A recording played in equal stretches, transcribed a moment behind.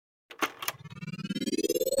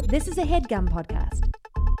This is a HeadGum podcast.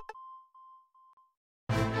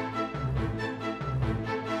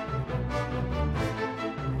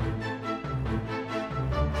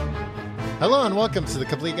 Hello and welcome to the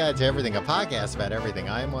Complete Guide to Everything, a podcast about everything.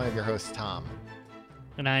 I am one of your hosts, Tom.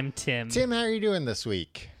 And I'm Tim. Tim, how are you doing this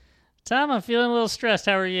week? Tom, I'm feeling a little stressed.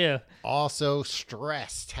 How are you? Also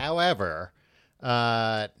stressed. However,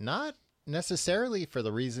 not necessarily for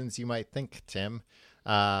the reasons you might think, Tim.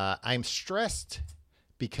 I'm stressed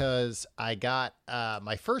because I got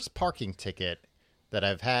my first parking ticket that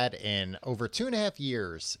I've had in over 2.5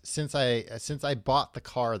 years since I bought the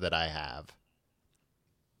car that I have.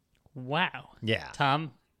 Wow. Yeah.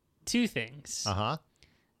 Tom, two things. Uh-huh.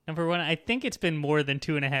 Number one, I think it's been more than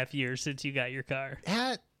 2.5 years since you got your car.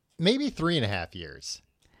 Maybe 3.5 years.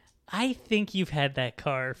 I think you've had that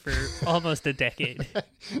car for almost a decade.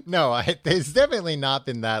 No, it's definitely not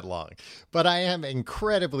been that long. But I am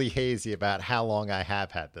incredibly hazy about how long I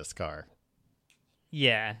have had this car.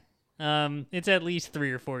 Yeah. It's at least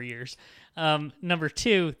 3 or 4 years. Number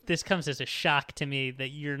two, this comes as a shock to me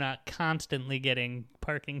that you're not constantly getting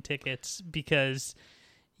parking tickets because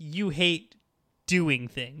you hate doing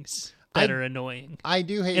things that are annoying. I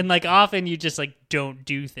do hate... And often you just don't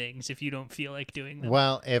do things if you don't feel like doing them.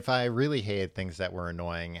 Well, if I really hated things that were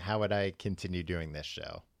annoying, how would I continue doing this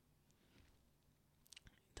show?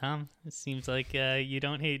 Tom, it seems like you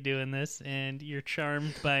don't hate doing this and you're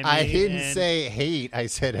charmed by me. I didn't say hate. I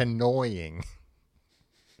said annoying.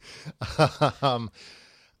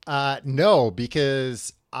 No,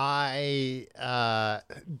 because that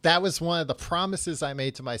was one of the promises I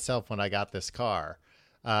made to myself when I got this car.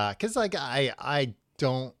 Because I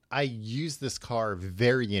use this car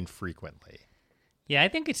very infrequently. Yeah, I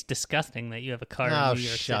think it's disgusting that you have a car in New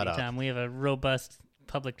York City, Tom. We have a robust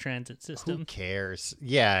public transit system. Who cares?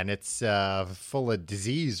 Yeah, and it's full of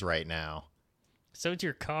disease right now. So it's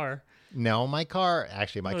your car. No, my car.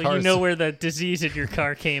 Actually, my well, car. You know where the disease in your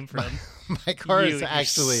car came from. My car is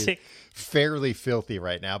actually fairly filthy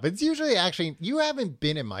right now, but it's usually you haven't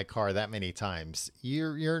been in my car that many times.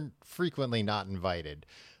 You're frequently not invited.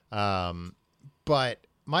 But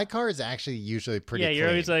my car is actually usually pretty clean. You're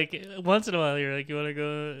always once in a while you're you want to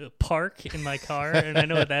go park in my car, and I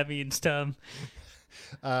know what that means, Tom.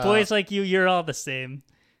 Boys like you're all the same.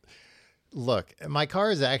 Look, my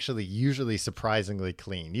car is actually usually surprisingly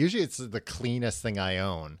clean. Usually it's the cleanest thing I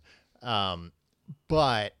own.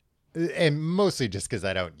 And mostly just because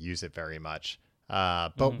I don't use it very much.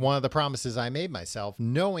 But one of the promises I made myself,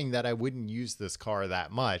 knowing that I wouldn't use this car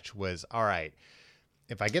that much, was, all right,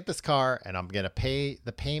 if I get this car and I'm going to pay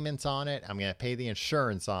the payments on it, I'm going to pay the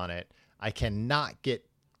insurance on it, I cannot get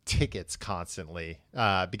tickets constantly.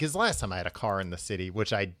 Because last time I had a car in the city,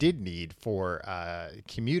 which I did need for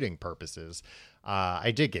commuting purposes,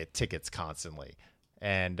 I did get tickets constantly.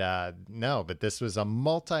 And no, but this was a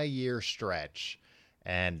multi-year stretch.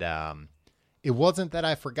 And it wasn't that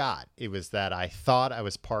I forgot. It was that I thought I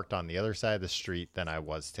was parked on the other side of the street than I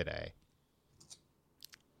was today.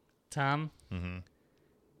 Tom? Mm-hmm.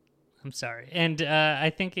 I'm sorry. And I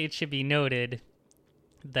think it should be noted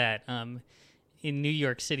that in New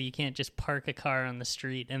York City, you can't just park a car on the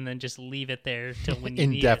street and then just leave it there till when you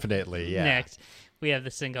indefinitely, need it. Yeah. Next, we have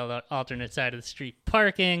this thing called alternate side of the street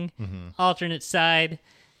parking, alternate side,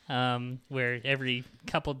 where every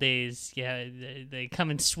couple days, they come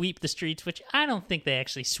and sweep the streets, which I don't think they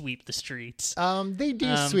actually sweep the streets. They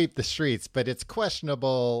do sweep the streets, but it's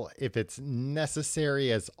questionable if it's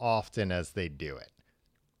necessary as often as they do it.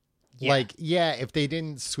 Yeah. If they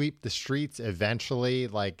didn't sweep the streets, eventually,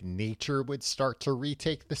 nature would start to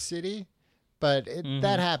retake the city. But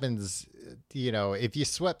that happens, if you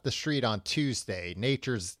swept the street on Tuesday,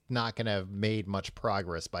 nature's not going to have made much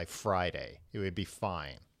progress by Friday. It would be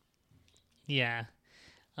fine. Yeah.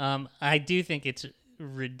 I do think it's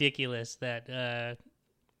ridiculous that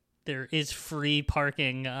there is free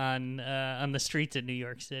parking on the streets of New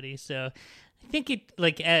York City. So I think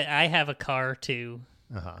I have a car too.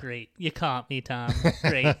 Uh-huh. Great. You caught me, Tom.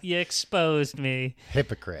 Great. You exposed me.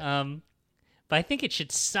 Hypocrite. But I think it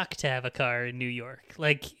should suck to have a car in New York.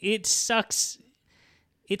 It sucks.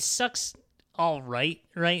 It sucks all right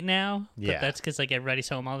now. Yeah. But that's because everybody's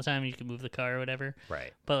home all the time and you can move the car or whatever.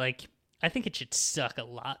 Right. But I think it should suck a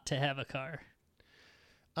lot to have a car.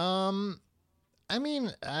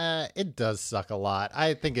 It does suck a lot.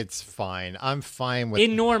 I think it's fine. I'm fine with...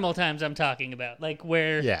 In normal times, I'm talking about.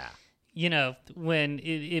 Where... Yeah. When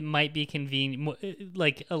it might be convenient,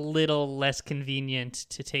 a little less convenient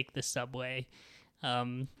to take the subway,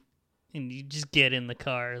 and you just get in the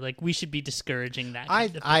car. We should be discouraging that.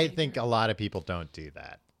 I think a lot of people don't do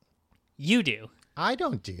that. You do. I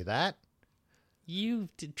don't do that. You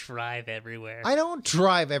drive everywhere. I don't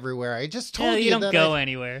drive everywhere. I just told you you don't that go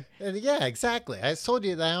anywhere. Yeah, exactly. I told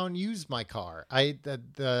you that I don't use my car. I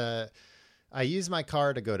use my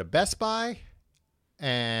car to go to Best Buy,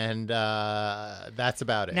 and that's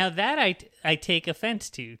about it. Now that I take offense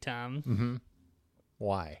to, Tom. Mm-hmm.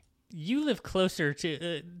 Why? You live closer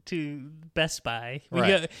to Best Buy.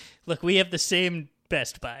 Right. We have the same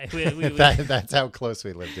Best Buy. That's how close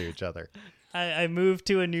we live to each other. I moved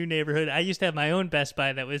to a new neighborhood. I used to have my own Best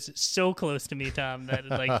Buy that was so close to me, Tom, that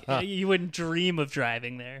like you wouldn't dream of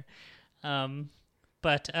driving there.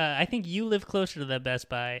 But I think you live closer to that Best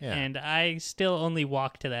Buy, and I still only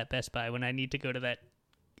walk to that Best Buy when I need to go to that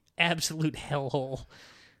absolute hellhole.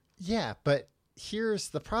 Yeah, but here's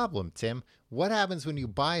the problem, Tim. What happens when you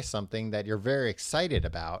buy something that you're very excited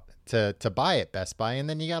about to buy at Best Buy, and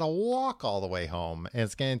then you got to walk all the way home, and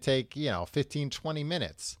it's going to take, 15, 20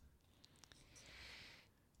 minutes.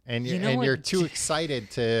 And you're too excited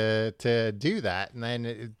to do that,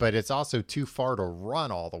 but it's also too far to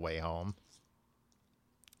run all the way home.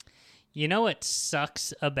 You know what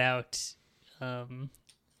sucks about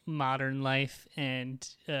modern life and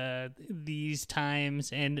these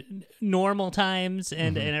times and normal times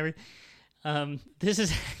and everything? This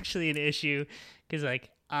is actually an issue because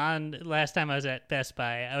last time I was at Best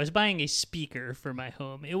Buy, I was buying a speaker for my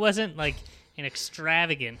home. It wasn't like an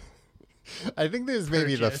extravagant. I think this is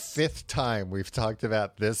maybe the fifth time we've talked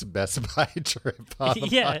about this Best Buy trip on the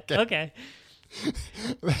podcast. Okay.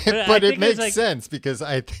 but it makes sense because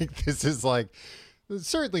I think this is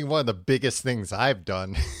certainly one of the biggest things I've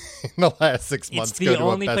done in the last 6 months. It's the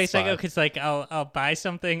only place I go because I'll buy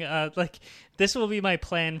something. This will be my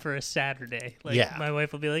plan for a Saturday. My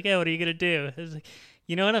wife will be like, "Hey, what are you gonna do?" I was like,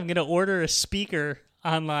 "You know what? I'm gonna order a speaker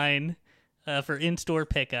online for in-store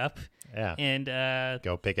pickup." Yeah. And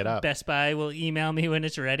go pick it up. Best Buy will email me when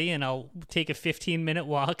it's ready, and I'll take a 15-minute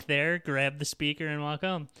walk there, grab the speaker, and walk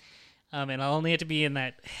home. And I'll only have to be in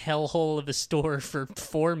that hellhole of a store for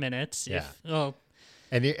 4 minutes. Yeah.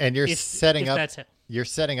 You're setting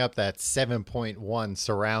up that 7.1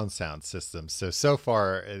 surround sound system. So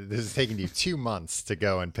far, this is taking you 2 months to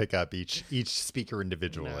go and pick up each speaker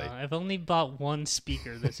individually. No, I've only bought one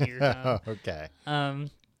speaker this year. Okay.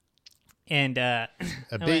 And a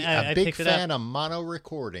big fan of mono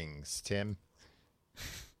recordings, Tim.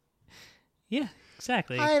 Yeah,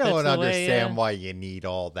 exactly. I don't understand why you need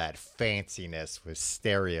all that fanciness with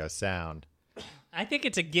stereo sound. I think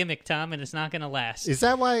it's a gimmick, Tom, and it's not going to last. Is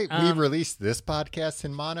that why we released this podcast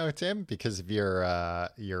in mono, Tim? Because of your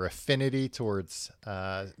affinity towards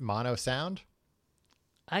mono sound?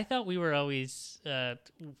 I thought we were always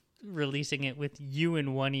releasing it with you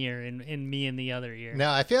in one ear and me in the other ear.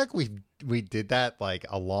 No, I feel like we did that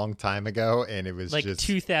a long time ago, and it was just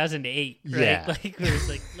 2008, right? Yeah. We were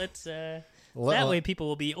let's that way people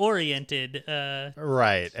will be oriented.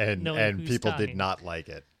 Right, and people talking. did not like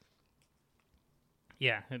it.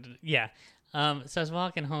 Yeah. So I was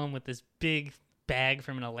walking home with this big bag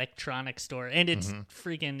from an electronics store, and it's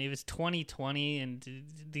it was 2020, and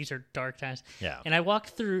these are dark times. Yeah. And I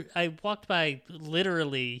walked by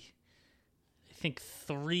literally, I think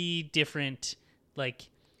 3 different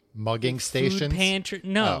mugging stations.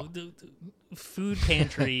 Food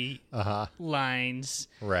pantry lines.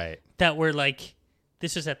 Right. That were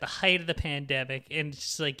this was at the height of the pandemic, and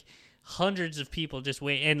it's hundreds of people just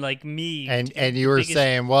wait, and me. And you were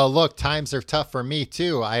saying, well, look, times are tough for me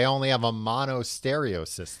too. I only have a mono stereo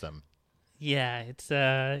system. Yeah, it's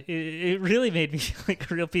it really made me feel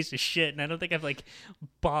like a real piece of shit, and I don't think I've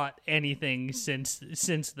bought anything since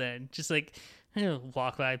then. Just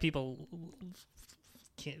walk by people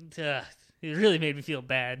can't. It really made me feel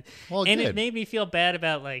bad, it made me feel bad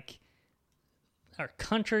about our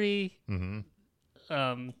country.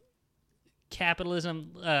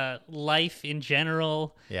 Capitalism, life in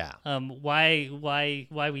general. Yeah. Why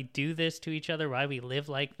we do this to each other? Why we live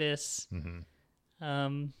like this?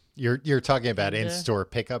 You're talking about in-store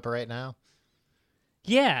pickup right now?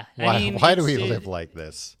 Yeah. Why do we live like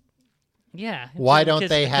this? Yeah. Why don't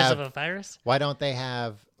they have because of a virus? Why don't they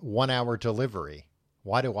have 1 hour delivery?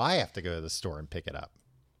 Why do I have to go to the store and pick it up?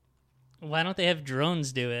 Why don't they have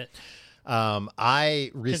drones do it?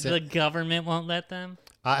 Because the government won't let them.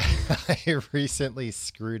 I recently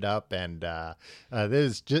screwed up, and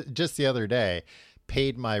this is just the other day,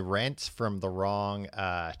 paid my rent from the wrong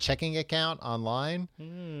checking account online.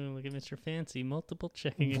 Look at Mr. Fancy, multiple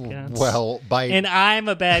checking accounts. Well, and I'm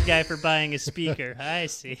a bad guy for buying a speaker. I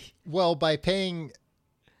see. Well, by paying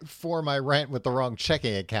for my rent with the wrong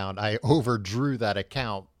checking account, I overdrew that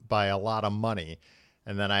account by a lot of money,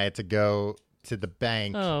 and then I had to go to the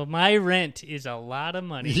bank. Oh, my rent is a lot of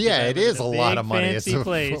money. Yeah, it is a lot of money.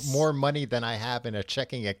 It's more more money than I have in a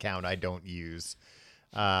checking account I don't use.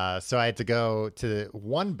 So I had to go to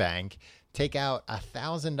one bank, take out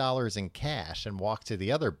 $1,000 in cash and walk to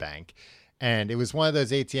the other bank. And it was one of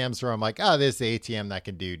those ATMs where I'm like, oh, this is the ATM that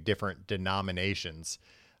can do different denominations.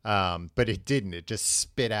 But it didn't. It just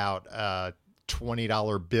spit out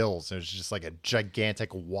 $20 bills. It was just like a gigantic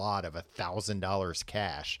wad of $1,000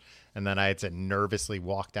 cash. And then I had to nervously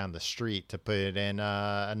walk down the street to put it in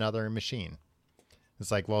another machine.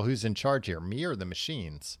 It's like, well, who's in charge here, me or the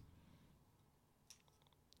machines?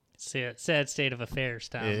 Sad state of affairs,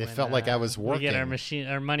 Tom. It felt like I was working. We get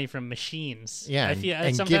our money from machines. Yeah,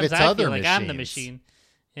 and sometimes give it to I other feel like machines. I'm the machine.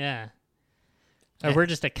 Yeah, or we're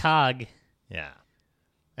just a cog. Yeah.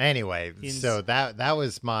 Anyway, so that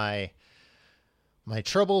was my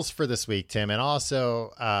troubles for this week, Tim, and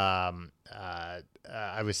also I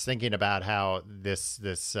was thinking about how this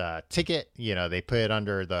ticket, they put it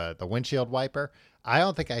under the windshield wiper. I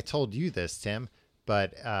don't think I told you this, Tim.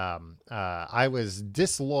 But I was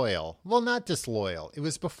disloyal. Well, not disloyal. It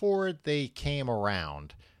was before they came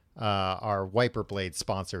around. Our wiper blade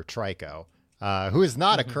sponsor, Trico, who is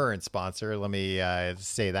not a current sponsor. Let me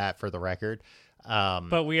say that for the record.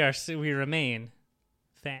 But we remain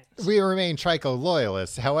fans. We remain Trico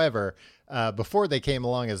loyalists. However, before they came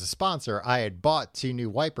along as a sponsor, I had bought 2 new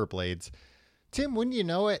wiper blades. Tim, wouldn't you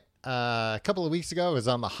know it? A couple of weeks ago, I was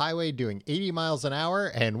on the highway doing 80 miles an hour,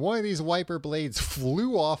 and one of these wiper blades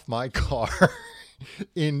flew off my car.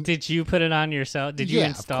 Did you put it on yourself? Did you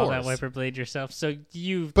install that wiper blade yourself? So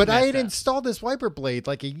But I had installed this wiper blade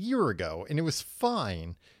like a year ago, and it was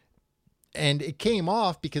fine. And it came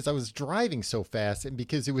off because I was driving so fast and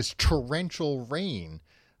because it was torrential rain.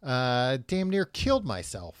 Damn near killed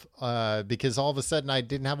myself because all of a sudden I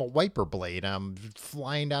didn't have a wiper blade. I'm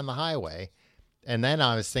flying down the highway. And then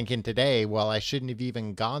I was thinking today, well, I shouldn't have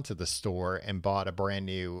even gone to the store and bought a brand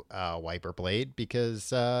new wiper blade because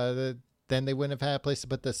then they wouldn't have had a place to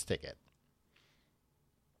put this ticket.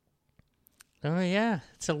 Oh, yeah.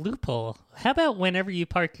 It's a loophole. How about whenever you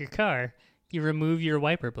park your car, you remove your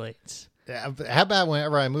wiper blades? How about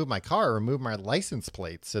whenever I move my car, remove my license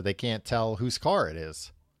plate so they can't tell whose car it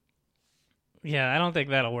is? Yeah, I don't think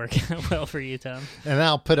that'll work out well for you, Tom. And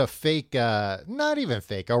I'll put a fake, not even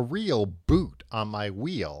fake, a real boot on my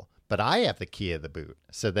wheel, but I have the key of the boot,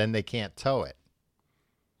 so then they can't tow it.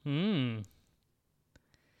 Do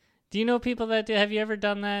you know people that do? Have you ever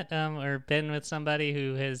done that or been with somebody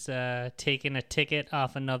who has taken a ticket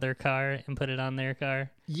off another car and put it on their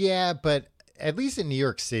car? Yeah, but at least in New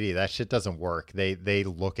York City, that shit doesn't work. They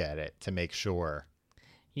look at it to make sure.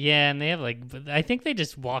 Yeah, and they have I think they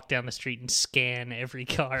just walk down the street and scan every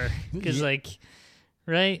car because right?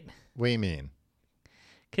 What do you mean?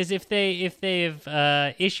 Because if they've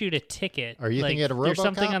issued a ticket, are you thinking of RoboCop? There's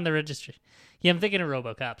something on the registry. Yeah, I'm thinking of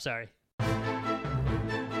RoboCop. Sorry.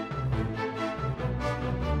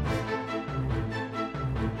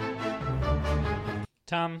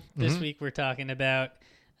 Tom, this week we're talking about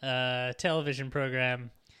a television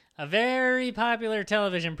program. A very popular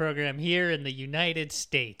television program here in the United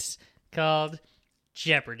States called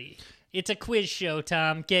Jeopardy. It's a quiz show,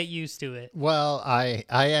 Tom. Get used to it. Well, I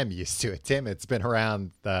am used to it, Tim. It's been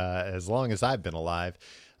around as long as I've been alive.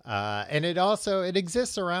 And it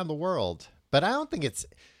exists around the world. But I don't think it's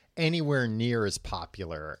anywhere near as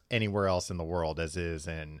popular anywhere else in the world as it is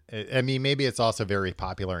I mean, maybe it's also very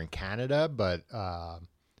popular in Canada, but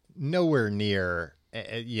nowhere near...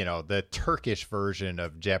 the Turkish version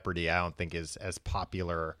of Jeopardy, I don't think is as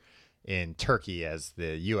popular in Turkey as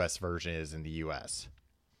the U.S. version is in the U.S.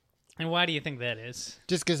 And why do you think that is?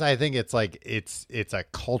 Just because I think it's like it's a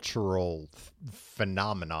cultural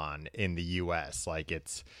phenomenon in the U.S. Like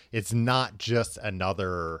it's not just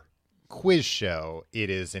another quiz show; it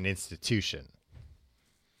is an institution.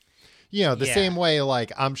 Same way,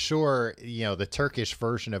 like I'm sure the Turkish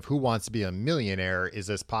version of Who Wants to Be a Millionaire is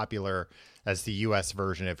as popular as the U.S.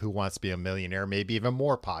 version of Who Wants to Be a Millionaire, maybe even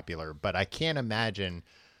more popular. But I can't imagine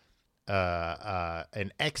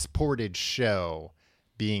an exported show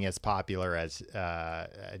being as popular as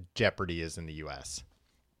Jeopardy is in the U.S.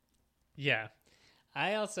 Yeah.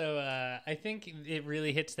 I also, I think it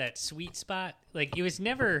really hits that sweet spot. Like, it's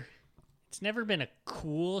never been a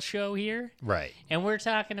cool show here. Right. And we're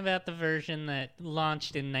talking about the version that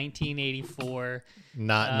launched in 1984.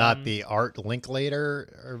 Not the Art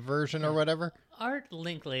Linklater version or whatever? Art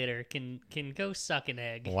Linklater can go suck an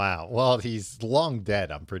egg. Wow. Well, he's long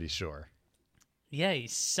dead, I'm pretty sure. Yeah,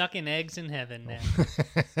 he's sucking eggs in heaven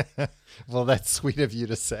now. Well, that's sweet of you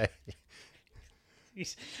to say.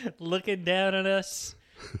 He's looking down at us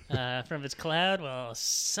from its cloud while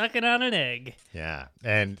sucking on an egg. Yeah.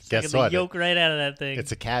 And Sucking guess the what? yolk right out of that thing.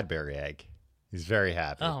 It's a Cadbury egg. He's very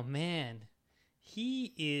happy. Oh, man.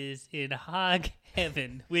 He is in hog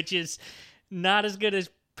heaven, which is not as good as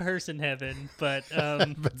person heaven, but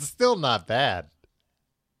but still not bad.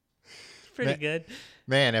 pretty good.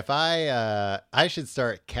 Man, if I should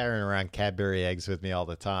start carrying around Cadbury eggs with me all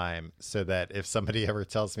the time so that if somebody ever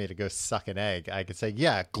tells me to go suck an egg, I could say,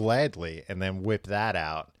 yeah, gladly, and then whip that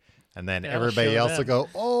out. And then everybody else will go,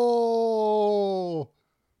 oh.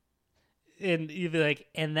 And you'd be like,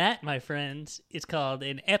 and that, my friends, is called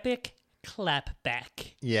an epic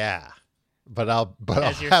clapback. Yeah. But I'll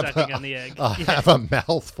sucking on the egg. I'll have a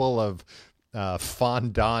mouthful of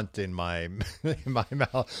fondant in my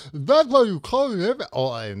mouth. That's what you call it.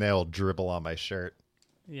 Oh, and they'll dribble on my shirt.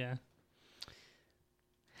 Yeah.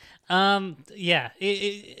 Yeah.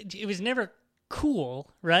 It was never cool,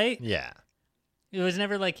 right? Yeah. It was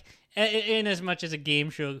never like, in as much as a game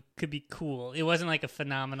show could be cool. It wasn't like a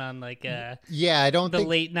phenomenon like yeah, I don't the think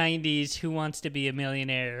late 90s Who Wants to Be a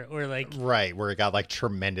Millionaire or like right, where it got like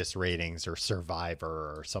tremendous ratings or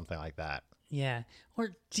Survivor or something like that. Yeah.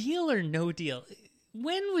 Or Deal or No Deal.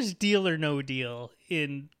 When was Deal or No Deal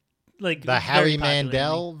in like the Howie very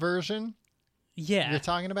Mandel version? Yeah. You're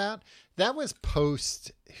talking about? That was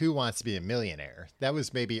post Who Wants to Be a Millionaire. That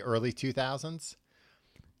was maybe early 2000s.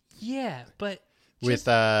 Yeah, but with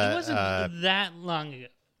it wasn't that long ago.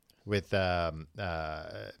 With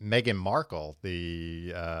Meghan Markle,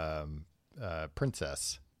 the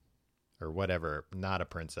princess or whatever, not a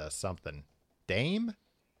princess, something. Dame?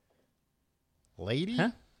 Lady?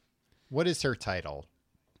 Huh? What is her title?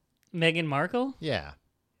 Meghan Markle? Yeah.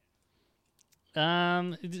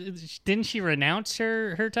 Didn't she renounce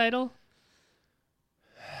her title?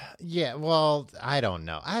 Yeah, well, I don't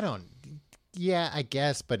know. Yeah, I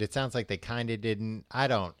guess, but it sounds like they kind of didn't. I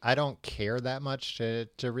don't care that much to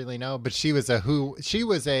really know, but she was a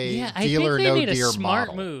Deal or No made a Deal smart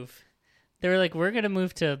model. move. They were like, we're going to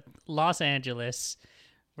move to Los Angeles.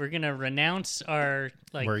 We're going to renounce our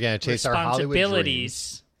we're going to chase our Hollywood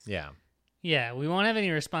dreams. Yeah. Yeah, we won't have any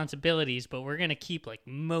responsibilities, but we're going to keep like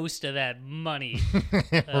most of that money.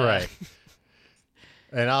 Right.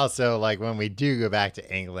 And also, like, when we do go back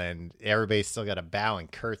to England, everybody's still got to bow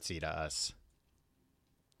and curtsy to us.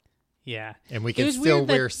 Yeah. And we can still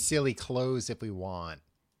wear silly clothes if we want.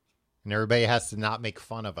 And everybody has to not make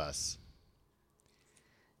fun of us.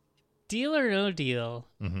 Deal or No Deal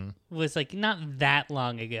was like not that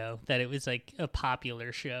long ago that it was like a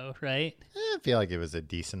popular show, right? I feel like it was a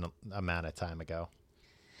decent amount of time ago.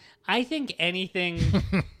 I think anything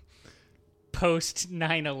post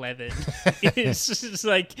 9/11 is just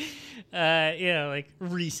like, like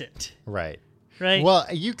recent. Right. Right. Well,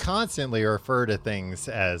 you constantly refer to things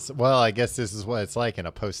as, well, I guess this is what it's like in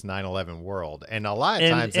a post 9/11 world. And a lot of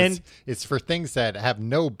times it's for things that have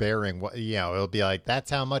no bearing. It'll be like, that's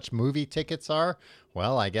how much movie tickets are.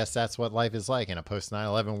 Well, I guess that's what life is like in a post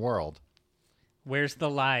 9/11 world. Where's the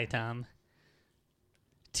lie, Tom?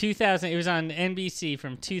 2000. It was on NBC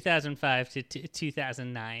from 2005 to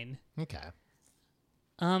 2009. Okay.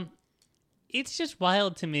 It's just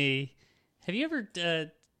wild to me. Have you ever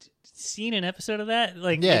seen an episode of that?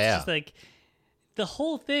 Like, yeah. Just like the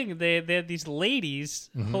whole thing. They have these ladies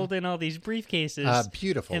holding all these briefcases,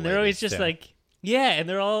 beautiful, and they're always just like, yeah, and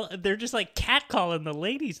they're just like catcalling the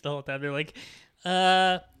ladies the whole time. They're like,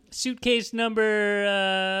 briefcase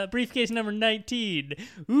number 19.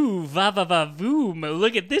 Ooh, va va va voom.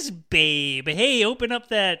 Look at this babe. Hey, open up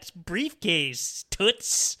that briefcase,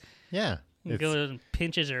 toots. Yeah. Go and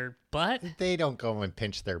pinches her butt. They don't go and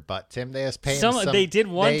pinch their butt, Tim. They just pay them They did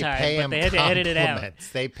one time, but they had to edit it out.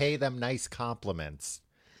 They pay them nice compliments.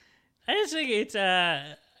 I just think it's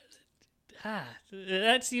that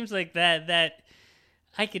seems like that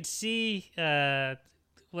I could see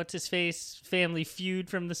what's his face Family Feud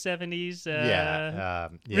from the 70s. Yeah.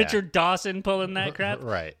 Richard Dawson pulling that crap.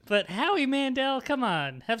 Right. But Howie Mandel, come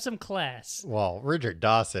on, have some class. Well, Richard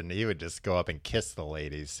Dawson, he would just go up and kiss the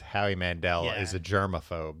ladies. Howie Mandel is a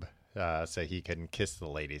germaphobe, so he couldn't kiss the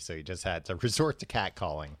ladies, so he just had to resort to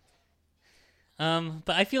catcalling.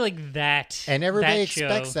 But I feel like that, and everybody that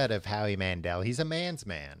expects that of Howie Mandel. He's a man's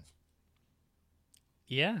man.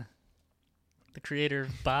 Yeah, the creator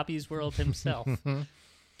of Bobby's World himself.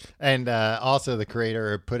 And also the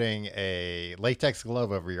creator of putting a latex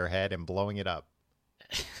glove over your head and blowing it up.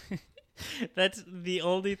 That's the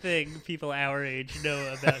only thing people our age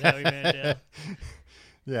know about Howie Mandel.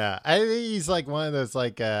 Yeah, I think he's like one of those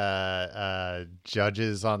like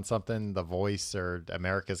judges on something, The Voice or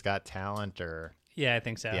America's Got Talent or I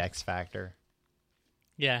think so. The X Factor.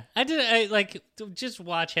 Yeah, I like just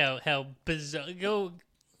watch how bizarre.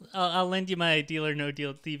 I'll lend you my Deal or No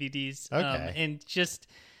Deal DVDs. Okay. And just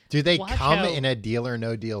do they watch come how... in a Deal or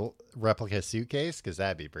No Deal replica suitcase? Because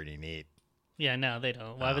that'd be pretty neat. Yeah, no, they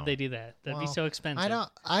don't. Why would they do that? That'd be so expensive.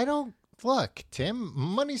 I don't look, Tim.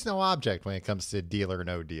 Money's no object when it comes to Deal or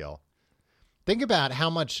No Deal. Think about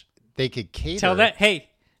how much they could cater.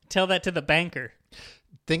 Tell that to the banker.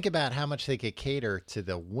 Think about how much they could cater to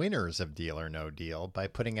the winners of Deal or No Deal by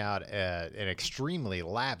putting out an extremely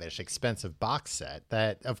lavish, expensive box set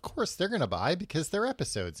that, of course, they're going to buy because there are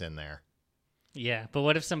episodes in there. Yeah, but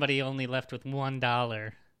what if somebody only left with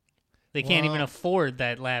 $1? They can't even afford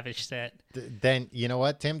that lavish set. Then, you know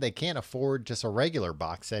what, Tim? They can't afford just a regular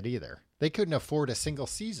box set either. They couldn't afford a single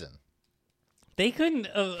season. They couldn't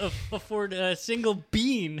afford a single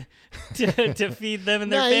bean to feed them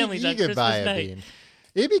and their families on Christmas night. Bean.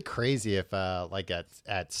 It'd be crazy if, like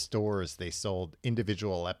at stores, they sold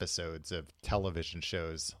individual episodes of television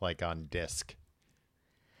shows, like on disc.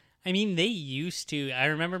 I mean, they used to. I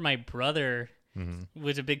remember my brother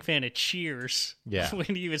was a big fan of Cheers. Yeah.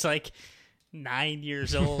 When he was like 9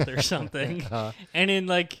 years old or something, and in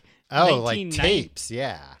like like tapes,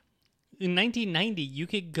 yeah. In 1990, you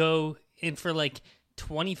could go in for like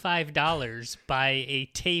 $25 buy a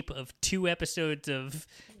tape of 2 episodes of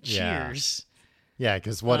Cheers. Yeah,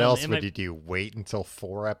 because what else would you do? Wait until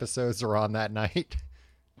 4 episodes are on that night?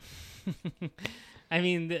 I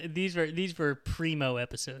mean, these were primo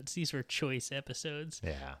episodes. These were choice episodes.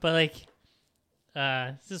 Yeah. But like,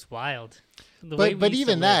 this is wild. But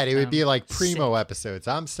even that, it would be like primo episodes.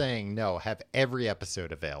 I'm saying no, have every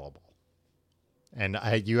episode available. And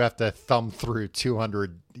you have to thumb through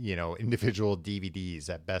 200, individual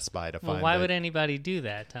DVDs at Best Buy to find. Well, why would anybody do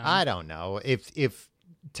that, Tom? I don't know. If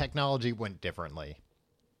technology went differently.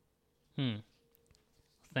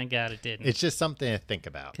 Thank God it didn't. It's just something to think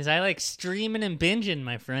about. Because I like streaming and binging,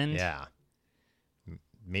 my friend. Yeah.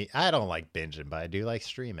 I don't like binging, but I do like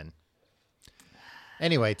streaming.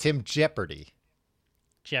 Anyway, Tim, Jeopardy.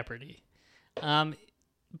 But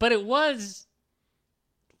it was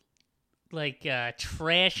like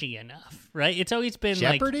trashy enough, right? It's always been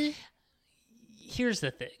Jeopardy? Like, here's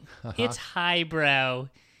the thing. It's highbrow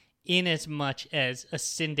in as much as a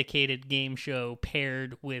syndicated game show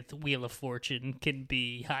paired with Wheel of Fortune can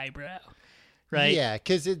be highbrow, right? Yeah,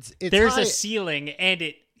 because there's a ceiling and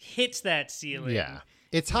it hits that ceiling. Yeah,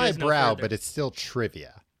 it's highbrow, but it's still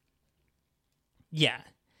trivia. Yeah,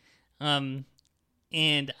 and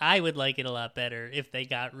I would like it a lot better if they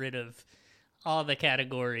got rid of all the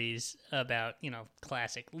categories about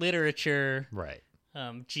classic literature, right?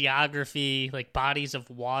 Geography, like bodies of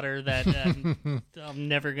water that I'm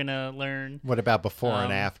never gonna learn. What about before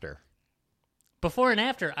and after? Before and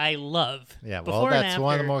after, I love. Yeah, well, that's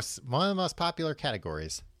one of the most popular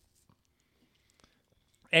categories.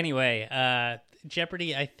 Anyway,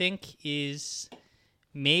 Jeopardy, I think, is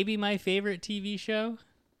maybe my favorite TV show.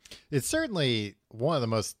 It's certainly one of the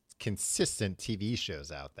most consistent TV shows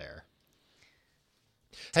out there.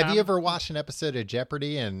 Tom, have you ever watched an episode of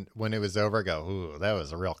Jeopardy and when it was over, go, ooh, that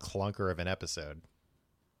was a real clunker of an episode?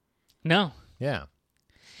 No. Yeah.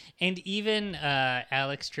 And even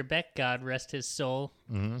Alex Trebek, God rest his soul,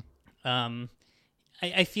 I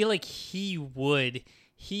feel like he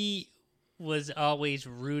was always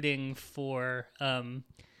rooting for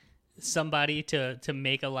somebody to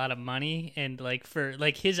make a lot of money, and like for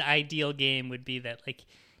like his ideal game would be that like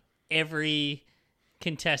every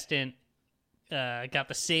contestant got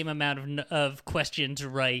the same amount of questions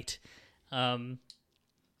right, and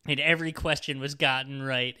every question was gotten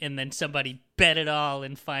right, and then somebody bet it all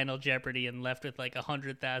in Final Jeopardy and left with like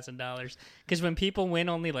 $100,000. Because when people win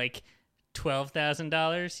only like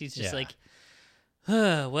 $12,000, he's just like,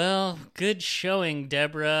 well, good showing,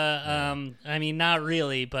 Deborah. I mean, not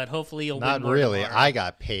really, but hopefully you'll win more tomorrow. I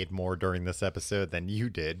got paid more during this episode than you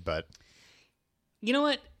did, but you know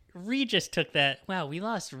what? Regis took that. Wow, we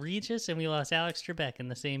lost Regis and we lost Alex Trebek in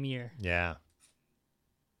the same year. Yeah.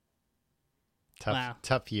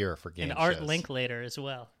 Tough year for game shows. And Art Linklater as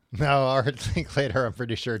well. No, Art Linklater, I'm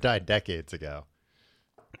pretty sure, died decades ago.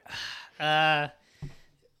 But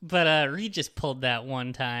Regis pulled that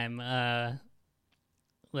one time,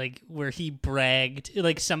 like where he bragged,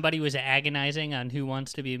 like somebody was agonizing on Who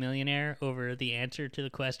Wants to Be a Millionaire over the answer to the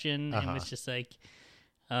question, and was just like,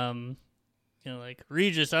 like,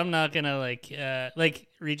 Regis, I'm not gonna like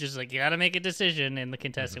Regis was like, you gotta make a decision, and the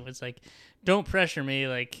contestant was like, don't pressure me,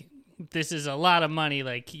 like, this is a lot of money,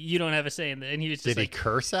 like, you don't have a say in that. And he was just Did he like,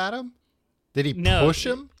 curse at him? Did he push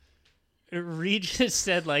him? Regis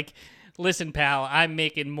said like, listen, pal, I'm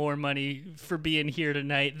making more money for being here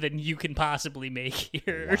tonight than you can possibly make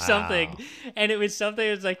here, or something. And it was something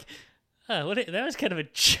that was like, oh, that was kind of a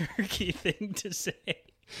jerky thing to say.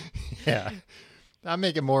 Yeah. I'm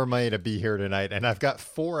making more money to be here tonight, and I've got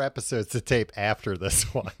 4 episodes to tape after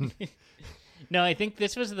this one. No, I think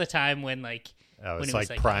this was the time when, like... Oh, when it's it was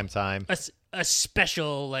like prime time. A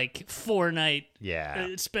special, like, 4-night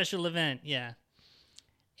special event, yeah.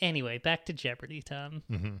 Anyway, back to Jeopardy, Tom.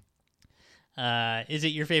 Mm-hmm. Is it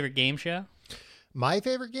your favorite game show? My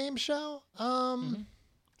favorite game show?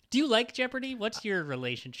 Do you like Jeopardy? What's your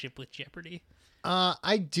relationship with Jeopardy?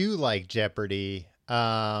 I do like Jeopardy.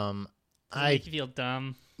 Does it make you feel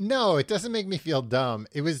dumb? No, it doesn't make me feel dumb.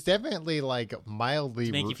 It was definitely like mildly... Does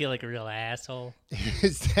it make you feel like a real asshole? It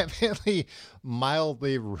was definitely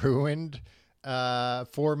mildly ruined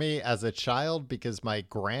for me as a child, because my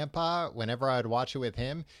grandpa, whenever I'd watch it with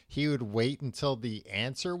him, he would wait until the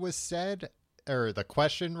answer was said, or the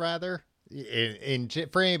question rather.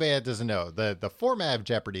 For anybody that doesn't know, the format of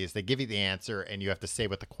Jeopardy is they give you the answer and you have to say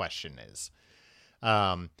what the question is.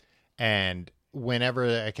 And whenever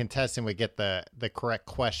a contestant would get the correct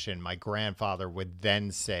question, my grandfather would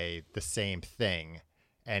then say the same thing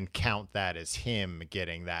and count that as him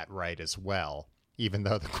getting that right as well, even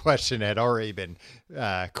though the question had already been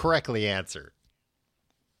correctly answered.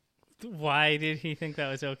 Why did he think that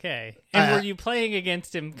was okay? And were you playing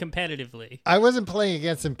against him competitively? I wasn't playing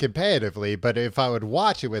against him competitively, but if I would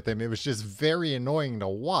watch it with him, it was just very annoying to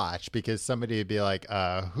watch, because somebody would be like,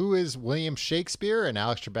 who is William Shakespeare? And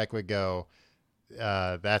Alex Trebek would go,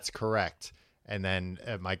 that's correct. And then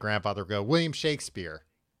my grandfather would go, William Shakespeare.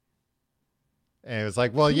 And it was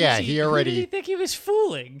like, well, Who yeah, he already... Who did he think he was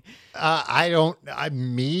fooling?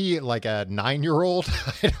 Me, like a 9-year-old,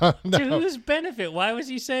 I don't know. To whose benefit? Why was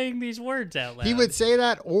he saying these words out loud? He would say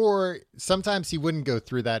that, or sometimes he wouldn't go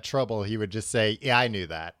through that trouble. He would just say, yeah, I knew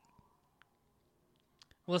that.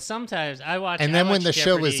 Well, sometimes I watch... And then when the Jeopardy.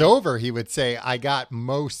 show was over, he would say, I got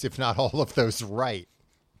most, if not all of those right.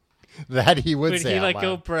 That he would say he out loud.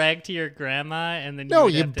 Go brag to your grandma, and then no,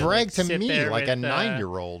 you brag to me like a with,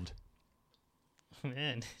 9-year-old.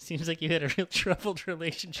 Man, seems like you had a real troubled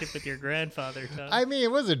relationship with your grandfather, Tom. I mean,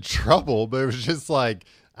 it wasn't trouble, but it was just like,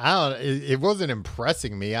 it wasn't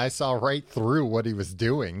impressing me. I saw right through what he was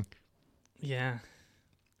doing. Yeah.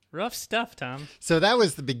 Rough stuff, Tom. So that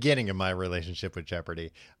was the beginning of my relationship with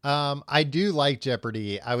Jeopardy. I do like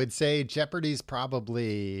Jeopardy. I would say Jeopardy's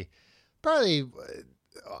probably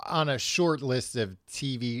on a short list of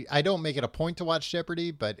TV. I don't make it a point to watch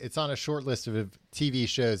Jeopardy, but it's on a short list of TV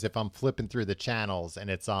shows. If I'm flipping through the channels and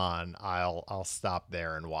it's on, I'll stop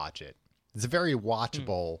there and watch it. It's a very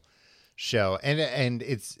watchable show. And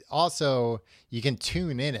it's also, you can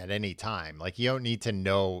tune in at any time. Like, you don't need to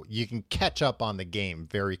know, you can catch up on the game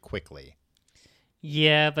very quickly.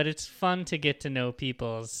 Yeah, but it's fun to get to know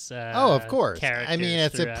people's of course. I mean,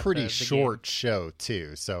 it's a pretty the short show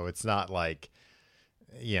too, so it's not like,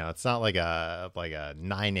 it's not like a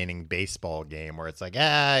 9-inning baseball game where it's like,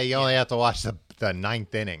 you only have to watch the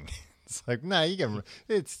 9th inning. It's like, no, you can.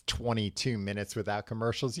 It's 22 minutes without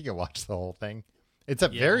commercials. You can watch the whole thing. It's a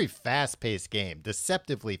very fast-paced game,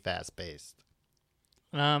 deceptively fast-paced.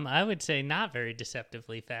 I would say not very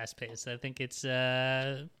deceptively fast-paced. I think it's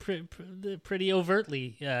pretty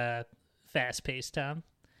overtly fast-paced, Tom.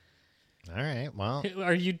 All right. Well,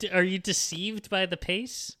 are you deceived by the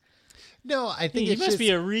pace? No, I think you must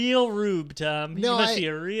be a real rube, Tom. No, you must be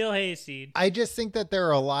a real hayseed. I just think that there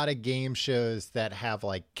are a lot of game shows that have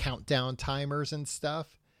like countdown timers and stuff,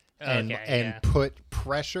 and put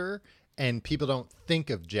pressure, and people don't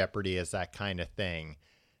think of Jeopardy as that kind of thing,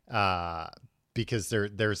 because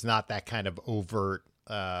there's not that kind of overt,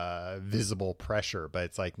 visible pressure. But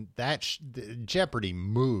it's like that Jeopardy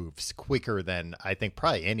moves quicker than I think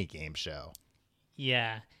probably any game show.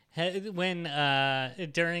 Yeah. When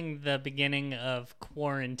during the beginning of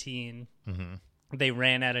quarantine, they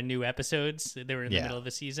ran out of new episodes. They were in the middle of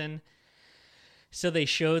a season, so they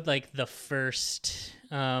showed like the first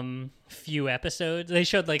few episodes. They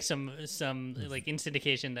showed like some like in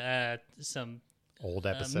syndication, some old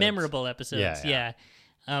episodes, memorable episodes. Yeah.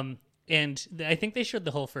 And I think they showed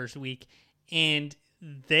the whole first week, and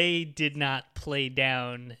they did not play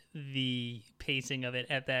down the pacing of it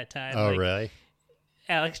at that time. Oh, really?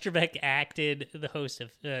 Alex Trebek acted, the host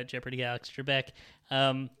of Jeopardy, Alex Trebek,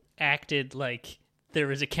 acted like there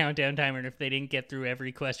was a countdown timer, and if they didn't get through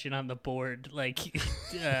every question on the board, like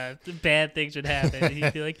bad things would happen.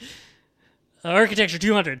 He'd be like, "Architecture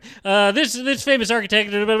 200. This famous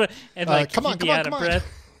architect," and like come on, out of breath.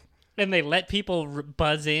 And they let people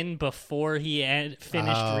buzz in before he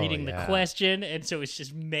finished reading the question, and so it's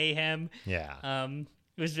just mayhem. Yeah.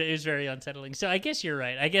 It was very unsettling. So I guess you're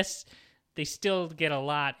right. I guess they still get a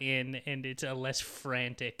lot in, and it's a less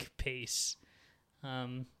frantic pace.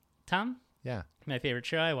 Tom? Yeah. My favorite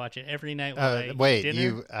show. I watch it every night while I wait, eat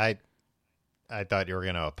dinner. I thought you were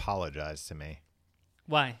going to apologize to me.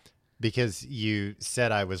 Why? Because you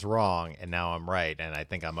said I was wrong, and now I'm right, and I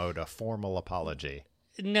think I'm owed a formal apology.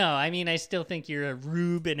 No, I mean, I still think you're a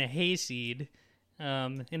rube and a hayseed,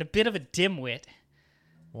 and a bit of a dimwit.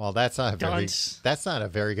 Well, that's not a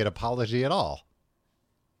very good apology at all.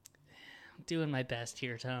 I'm doing my best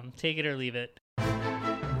here, Tom. Take it or leave it.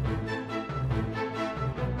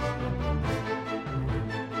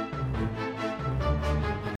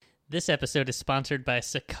 This episode is sponsored by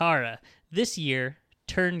Sakara. This year,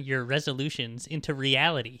 turn your resolutions into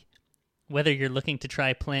reality. Whether you're looking to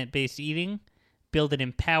try plant-based eating, build an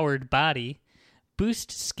empowered body, boost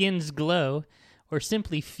skin's glow, or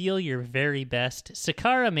simply feel your very best,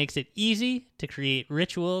 Sakara makes it easy to create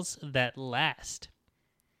rituals that last.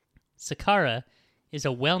 Sakara is a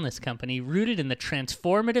wellness company rooted in the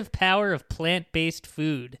transformative power of plant-based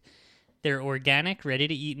food. Their organic,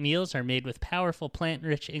 ready-to-eat meals are made with powerful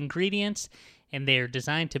plant-rich ingredients, and they are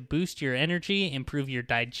designed to boost your energy, improve your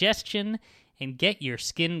digestion, and get your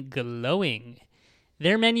skin glowing.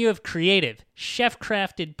 Their menu of creative,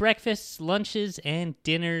 chef-crafted breakfasts, lunches, and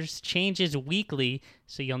dinners changes weekly,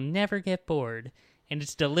 so you'll never get bored, and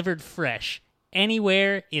it's delivered fresh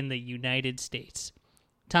anywhere in the United States.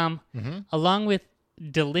 Tom, along with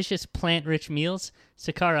delicious plant-rich meals,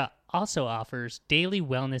 Sakara also offers daily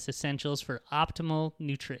wellness essentials for optimal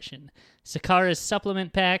nutrition. Sakara's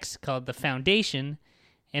supplement packs, called the Foundation,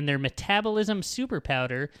 and their Metabolism Super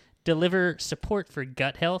Powder deliver support for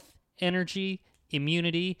gut health, energy,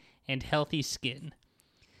 immunity, and healthy skin.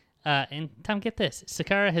 And Tom, get this.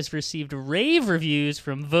 Sakara has received rave reviews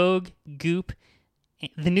from Vogue, Goop,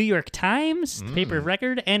 the New York Times, the Paper of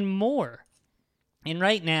Record, and more. And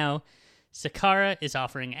right now, Sakara is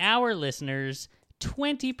offering our listeners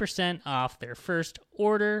 20% off their first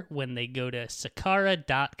order when they go to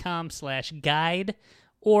sakara.com/guide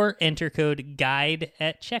or enter code GUIDE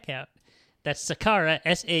at checkout. That's Sakara,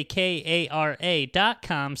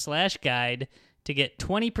 SAKARA.com/guide to get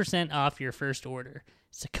 20% off your first order.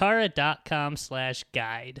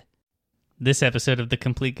 Sakara.com/guide. This episode of The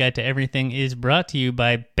Complete Guide to Everything is brought to you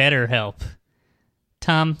by BetterHelp.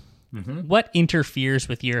 Tom, what interferes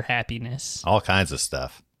with your happiness? All kinds of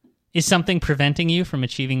stuff. Is something preventing you from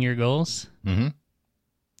achieving your goals? Mm-hmm.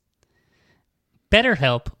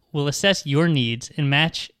 BetterHelp will assess your needs and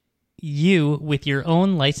match you with your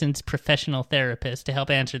own licensed professional therapist to help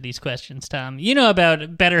answer these questions, Tom. You know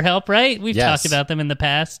about BetterHelp, right? We've talked about them in the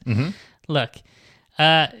past. Mm-hmm. Look,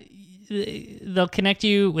 they'll connect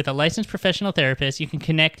you with a licensed professional therapist. You can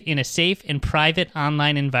connect in a safe and private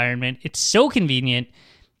online environment. It's so convenient.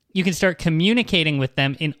 You can start communicating with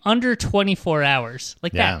them in under 24 hours.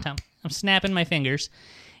 Like that, Tom. I'm snapping my fingers.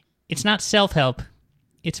 It's not self-help.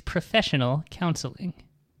 It's professional counseling.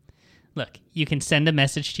 Look, you can send a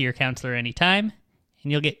message to your counselor anytime,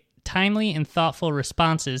 and you'll get timely and thoughtful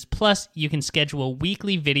responses. Plus, you can schedule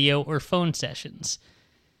weekly video or phone sessions.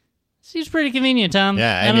 Seems pretty convenient, Tom.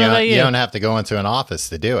 Yeah, and you don't have to go into an office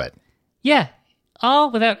to do it. Yeah.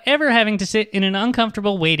 All without ever having to sit in an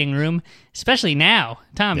uncomfortable waiting room, especially now.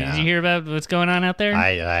 Tom, did you hear about what's going on out there?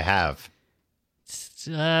 I have.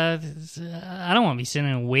 I don't want to be sitting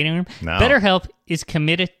in a waiting room. No. BetterHelp is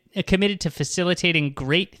committed to facilitating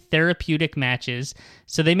great therapeutic matches,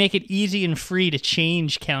 so they make it easy and free to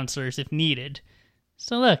change counselors if needed.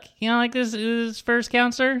 So look, like this first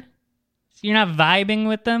counselor? You're not vibing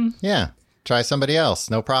with them? Yeah, try somebody else,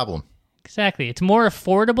 no problem. Exactly. It's more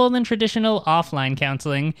affordable than traditional offline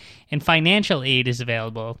counseling, and financial aid is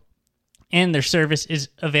available. And their service is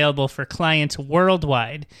available for clients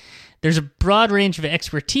worldwide. There's a broad range of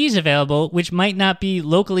expertise available, which might not be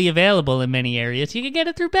locally available in many areas. You can get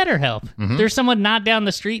it through BetterHelp. Mm-hmm. There's someone not down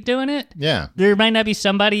the street doing it. Yeah. There might not be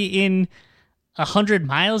somebody in 100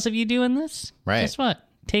 miles of you doing this. Right. Guess what?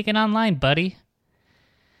 Take it online, buddy.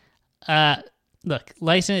 Look,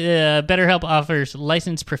 BetterHelp offers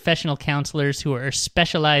licensed professional counselors who are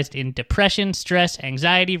specialized in depression, stress,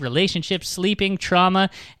 anxiety, relationships, sleeping, trauma,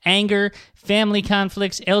 anger, family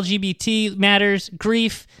conflicts, LGBT matters,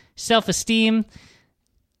 grief, self-esteem.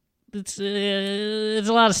 It's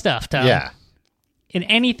a lot of stuff, Tom. Yeah. And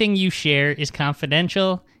anything you share is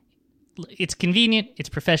confidential. It's convenient. It's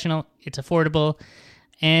professional. It's affordable.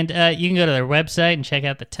 And you can go to their website and check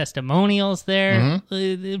out the testimonials there.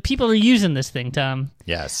 Mm-hmm. People are using this thing, Tom.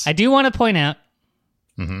 Yes. I do want to point out,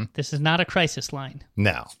 This is not a crisis line.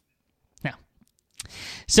 No. No.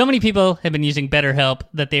 So many people have been using BetterHelp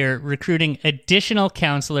that they are recruiting additional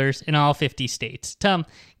counselors in all 50 states. Tom,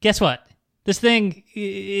 guess what? This thing,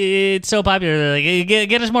 it's so popular. They're like,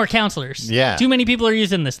 get us more counselors. Yeah. Too many people are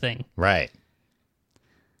using this thing. Right.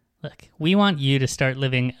 Look, we want you to start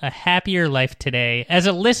living a happier life today. As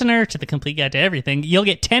a listener to The Complete Guide to Everything, you'll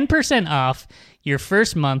get 10% off your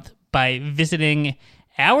first month by visiting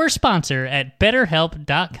our sponsor at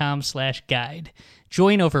betterhelp.com/guide.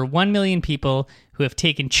 Join over 1 million people who have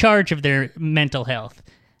taken charge of their mental health.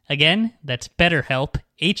 Again, that's BetterHelp,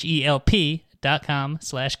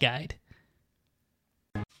 HELP.com/guide.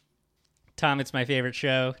 Tom, it's my favorite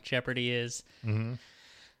show. Jeopardy is. Mm-hmm.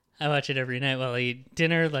 I watch it every night while I eat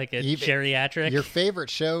dinner like a geriatric. Your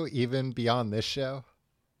favorite show, even beyond this show?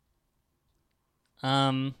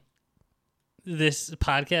 This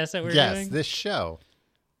podcast that we're doing? Yes, this show.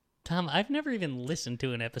 Tom, I've never even listened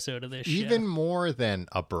to an episode of this show. Even more than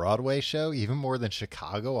a Broadway show? Even more than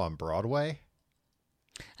Chicago on Broadway?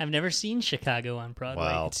 I've never seen Chicago on Broadway.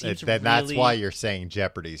 Well, that's why you're saying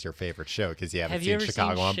Jeopardy's your favorite show, because you haven't seen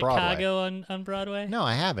Chicago on Broadway. Have you ever seen Chicago on Broadway? No,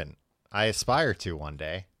 I haven't. I aspire to one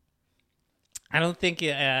day. I don't think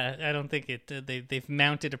it. They've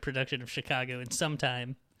mounted a production of Chicago in some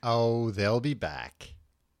time. Oh, they'll be back.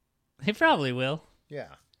 They probably will.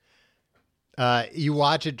 Yeah. You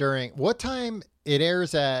watch it during what time? It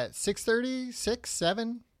airs at 6:30, 6,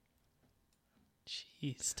 7.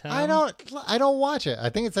 Jeez, Tom. I don't watch it. I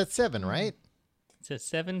think it's at 7, right? It's at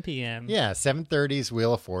 7 p.m. Yeah, 7:30 is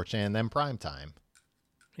Wheel of Fortune, and then prime time.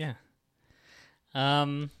 Yeah.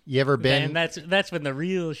 You ever been? And that's when the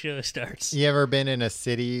real show starts. You ever been in a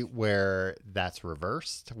city where that's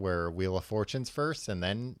reversed, where Wheel of Fortune's first and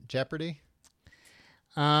then Jeopardy?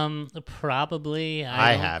 Probably.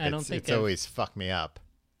 I have. I don't think it's always fucked me up.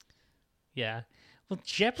 Yeah. Well,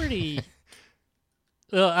 Jeopardy.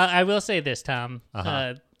 Well, I will say this, Tom.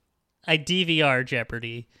 I DVR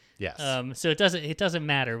Jeopardy. Yes. So it doesn't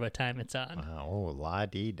matter what time it's on. Oh, la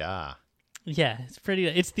dee da. Yeah,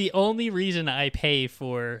 it's the only reason I pay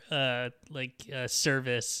for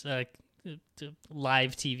service,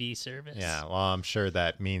 live TV service. Yeah, well, I'm sure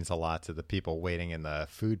that means a lot to the people waiting in the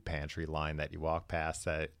food pantry line that you walk past,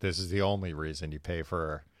 that this is the only reason you pay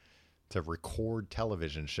to record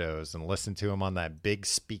television shows and listen to them on that big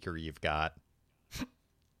speaker you've got.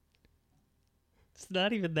 It's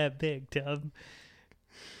not even that big, Tom.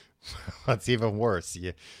 That's even worse.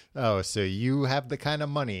 So you have the kind of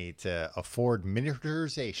money to afford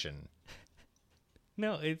miniaturization.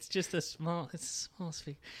 No, it's just a small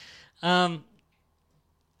speaker. I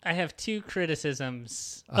have two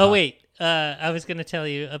criticisms. Oh, wait. I was going to tell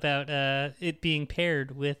you about it being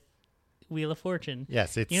paired with Wheel of Fortune.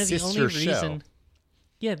 Yes, it's sister show.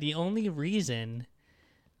 Yeah, the only reason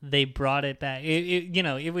they brought it back,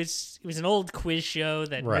 it was an old quiz show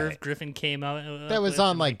that Merv Griffin came out. That was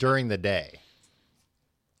on during the day.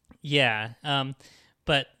 Yeah,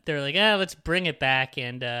 but they're like, let's bring it back,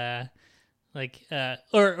 and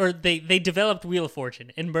or they developed Wheel of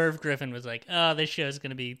Fortune, and Merv Griffin was like, this show's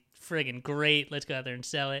gonna be friggin' great. Let's go out there and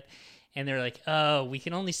sell it. And they're like, we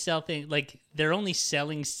can only sell things, they're only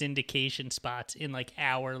selling syndication spots in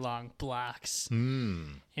hour-long blocks.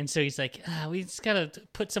 And so he's like, we just got to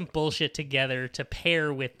put some bullshit together to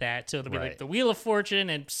pair with that. So it'll be the Wheel of Fortune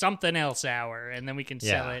and something else hour, and then we can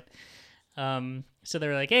sell it. So they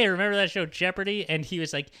were like, hey, remember that show Jeopardy? And he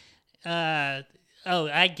was like, I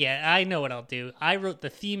know what I'll do. I wrote the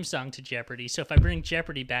theme song to Jeopardy, so if I bring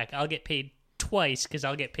Jeopardy back, I'll get paid twice, because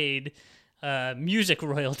I'll get paid music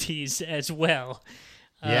royalties as well.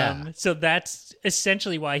 So that's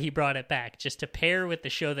essentially why he brought it back, just to pair with the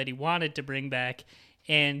show that he wanted to bring back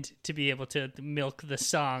and to be able to milk the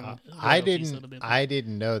song. I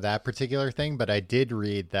didn't know that particular thing, but I did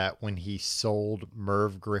read that when he sold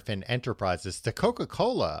Merv Griffin Enterprises to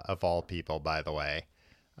Coca-Cola, of all people, by the way,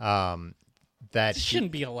 that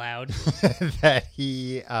shouldn't be allowed. That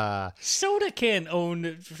he soda can own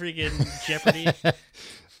friggin' Jeopardy.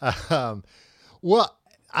 Well,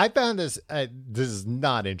 I found this is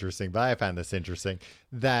not interesting, but I found this interesting,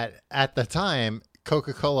 that at the time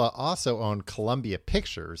Coca-Cola also owned Columbia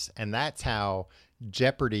Pictures, and that's how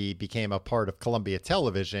Jeopardy became a part of Columbia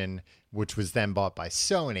Television, which was then bought by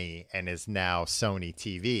Sony and is now Sony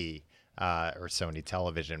TV. Or Sony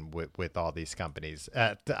Television with all these companies.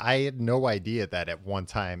 I had no idea that at one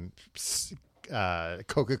time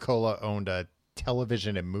Coca-Cola owned a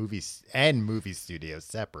television and movie studio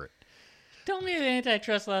separate. Don't we have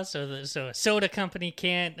antitrust laws so a soda company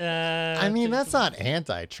can't... that's not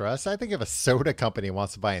antitrust. I think if a soda company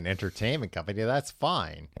wants to buy an entertainment company, that's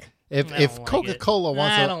fine. If Coca-Cola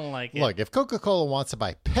wants I to don't like it. look, if Coca-Cola wants to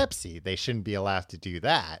buy Pepsi, they shouldn't be allowed to do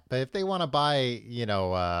that. But if they want to buy,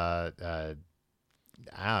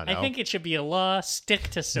 I don't know. I think it should be a law. Stick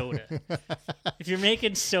to soda. If you're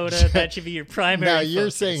making soda, that should be your primary. Now you're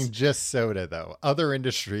focus. saying just soda, though. Other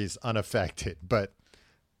industries unaffected, but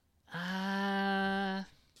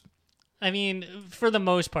I mean, for the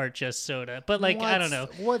most part, just soda. But I don't know.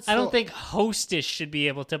 I don't think Hostess should be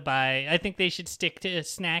able to buy. I think they should stick to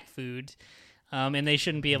snack food, and they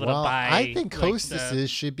shouldn't be able to buy. I think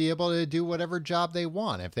hostesses should be able to do whatever job they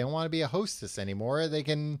want. If they want to be a hostess anymore, they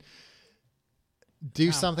can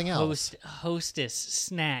do something else. Hostess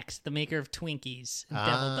Snacks, the maker of Twinkies and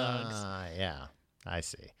Devil Dogs. Yeah, I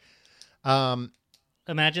see.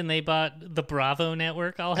 Imagine they bought the Bravo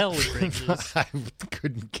network. All hell would break loose. I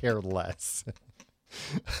couldn't care less.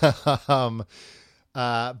 But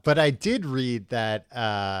I did read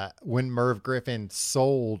that when Merv Griffin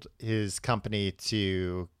sold his company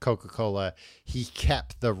to Coca-Cola, he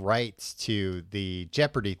kept the rights to the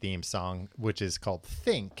Jeopardy theme song, which is called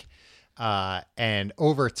Think. And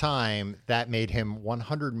over time, that made him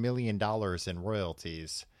 $100 million in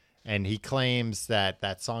royalties. And he claims that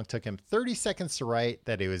that song took him 30 seconds to write,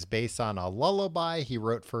 that it was based on a lullaby he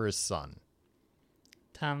wrote for his son.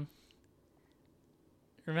 Tom,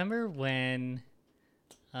 remember when,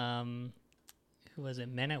 who was it,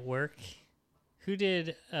 Men at Work? Who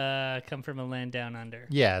did Come From a Land Down Under?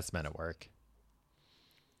 Yeah, it's Men at Work.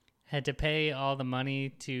 Had to pay all the money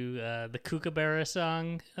to the Kookaburra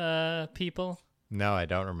song people? No, I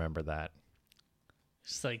don't remember that.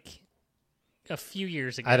 It's like a few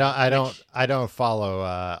years ago. I don't follow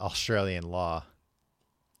Australian law.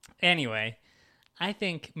 Anyway, I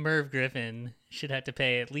think Merv Griffin should have to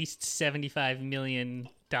pay at least $75 million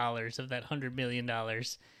of that $100 million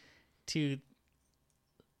to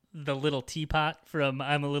the little teapot from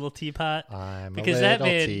I'm a Little Teapot. I'm a little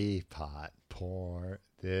teapot. Pour.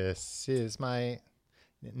 This is my.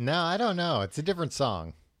 No, I don't know. It's a different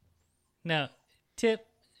song. No, tip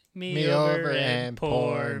me over and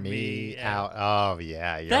pour me out. Oh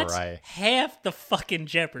yeah, you're That's right. Half the fucking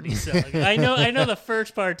Jeopardy song. I know the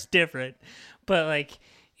first part's different, but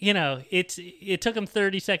it took him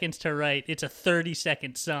 30 seconds to write. It's a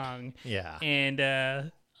 30-second song. Yeah, and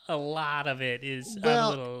a lot of it is I'm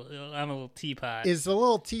a little teapot. Is the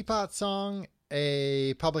Little Teapot song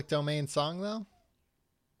a public domain song though?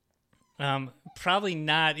 Probably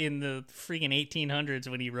not in the freaking 1800s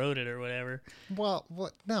when he wrote it or whatever. Well,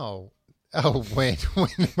 what? No. Oh, when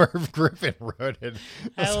Merv Griffin wrote it.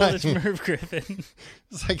 How old is Merv Griffin?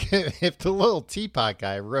 It's like if the Little Teapot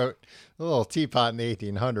guy wrote the Little Teapot in the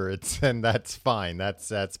 1800s, then that's fine.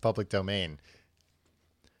 That's public domain.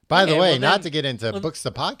 By the way, not to get into Books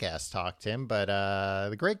the Podcast talk, Tim, but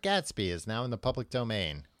The Great Gatsby is now in the public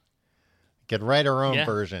domain. Could write our own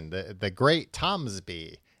version. The Great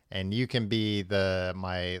Tomsby. And you can be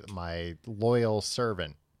my loyal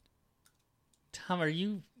servant. Tom, do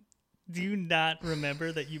you not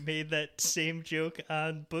remember that you made that same joke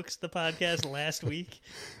on Books the Podcast last week?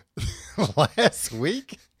 Last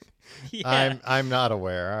week? Yeah. I'm not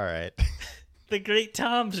aware. All right. The Great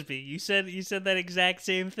Tomsby. You said that exact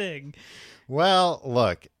same thing. Well,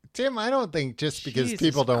 look, Tim, I don't think just because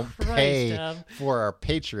people don't pay Tom. for our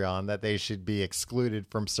Patreon that they should be excluded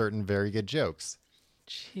from certain very good jokes.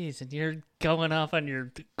 Jeez, and you're going off on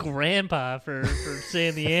your grandpa for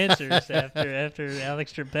saying the answers after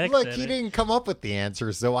Alex Trebek Look, said he it. didn't come up with the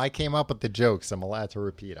answers, so I came up with the jokes. I'm allowed to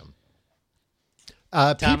repeat them.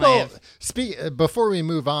 Tom, Before we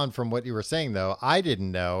move on from what you were saying, though, I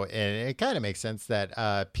didn't know, and it kind of makes sense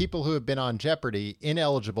that people who have been on Jeopardy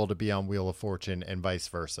ineligible to be on Wheel of Fortune and vice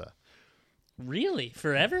versa. Really?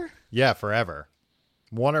 Forever? Yeah, forever.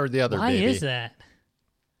 One or the other, Why baby. is that?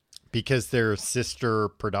 Because they're sister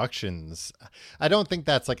productions. I don't think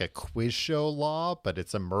that's like a quiz show law, but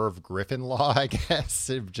it's a Merv Griffin law, I guess.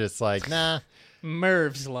 Just like, nah.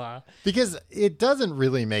 Merv's Law. Because it doesn't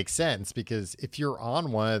really make sense, because if you're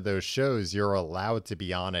on one of those shows, you're allowed to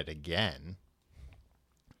be on it again.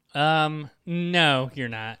 No, you're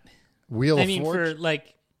not. Wheel of Fortune?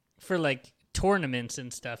 for tournaments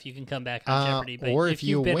and stuff, you can come back on Jeopardy. But or if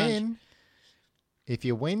you win,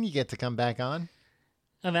 you get to come back on.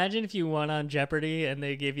 Imagine if you won on Jeopardy and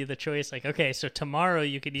they gave you the choice, like, okay, so tomorrow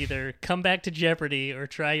you could either come back to Jeopardy or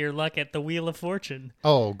try your luck at the Wheel of Fortune.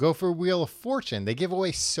 Oh, go for Wheel of Fortune. They give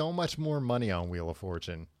away so much more money on Wheel of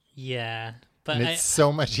Fortune. Yeah, but and it's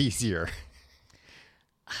so much easier.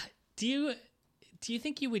 Do you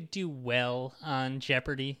think you would do well on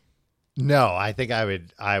Jeopardy? No, I think I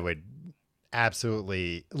would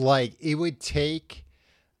absolutely, like, it would take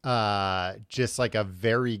just like a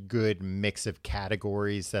very good mix of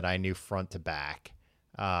categories that I knew front to back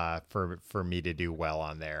for me to do well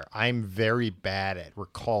on there. I'm very bad at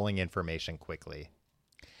recalling information quickly.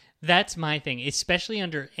 That's my thing, especially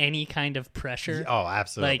under any kind of pressure. Oh,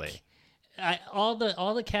 absolutely. Like, all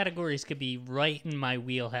the categories could be right in my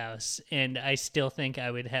wheelhouse, and I still think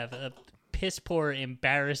I would have a piss poor,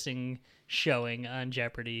 embarrassing showing on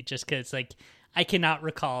Jeopardy, just because like I cannot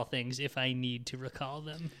recall things if I need to recall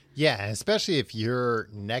them. Yeah, especially if you're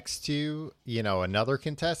next to another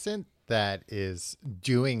contestant that is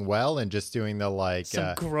doing well and just doing the like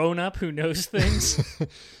some grown up who knows things.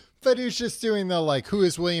 But who's just doing the like, who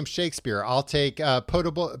is William Shakespeare? I'll take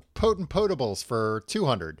potent potables for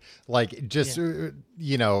 200. Like, just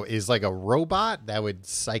is like a robot. That would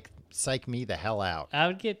psych me the hell out. I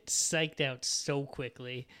would get psyched out so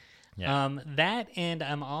quickly. Yeah. That, and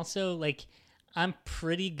I'm also like, I'm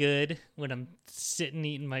pretty good when I'm sitting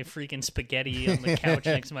eating my freaking spaghetti on the couch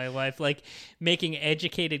next to my wife, like making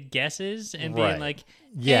educated guesses and being like,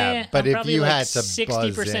 yeah, but I'm if probably you like had to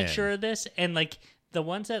 60% sure of this, and like the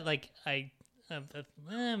ones that like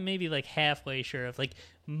maybe like halfway sure of, like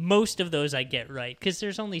most of those I get right because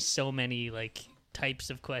there's only so many like types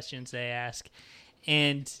of questions they ask,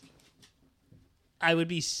 and I would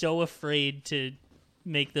be so afraid to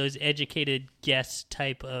make those educated guess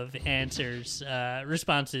type of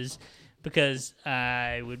responses because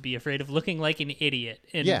I would be afraid of looking like an idiot,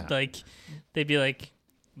 and like they'd be like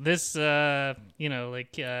this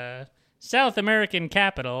South American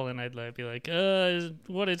capital, and I'd be like,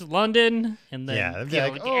 what is London? And then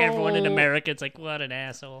everyone in America, it's like, what an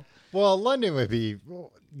asshole. Well, London would be,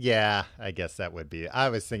 I guess that would be. I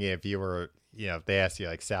was thinking if you were, if they asked you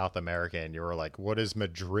like South America and you were like, what is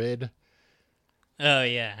Madrid? Oh,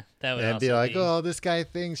 yeah. That would and also be like, this guy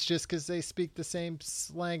thinks just because they speak the same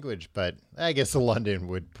language. But I guess London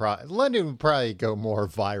would probably go more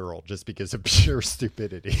viral just because of pure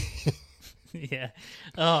stupidity. Yeah.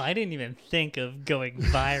 Oh, I didn't even think of going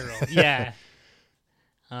viral. Yeah.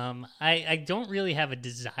 I don't really have a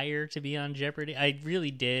desire to be on Jeopardy. I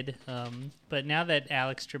really did. But now that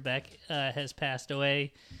Alex Trebek has passed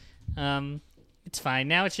away, it's fine.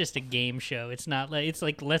 Now it's just a game show. It's not like, it's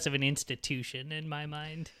like less of an institution in my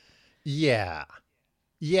mind. Yeah.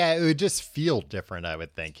 Yeah, it would just feel different, I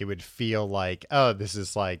would think. It would feel like, this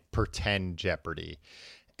is like pretend Jeopardy.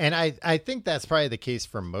 And I think that's probably the case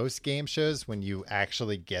for most game shows when you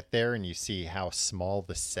actually get there and you see how small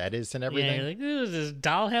the set is and everything. Yeah, you're like, ooh, is this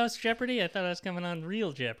Dollhouse Jeopardy? I thought I was coming on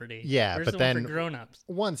real Jeopardy. Yeah, Where's but the then one for grown-ups?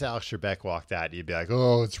 Once Alex Trebek walked out, you'd be like,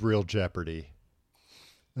 oh, it's real Jeopardy.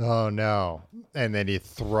 Oh, no. And then he'd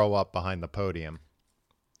throw up behind the podium.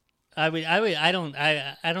 I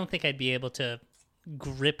don't think I'd be able to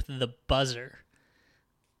grip the buzzer.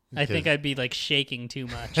 I think I'd be like shaking too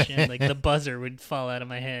much, and like the buzzer would fall out of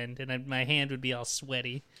my hand, and my hand would be all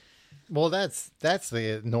sweaty. Well, that's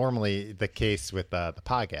normally the case with the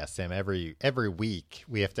podcast, Sam. Every week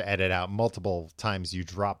we have to edit out multiple times you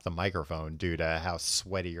drop the microphone due to how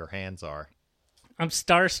sweaty your hands are. I'm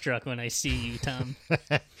starstruck when I see you, Tom.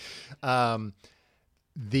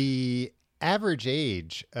 The average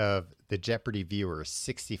age of the Jeopardy viewer is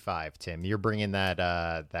 65, Tim. You're bringing that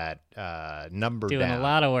number doing down. Doing a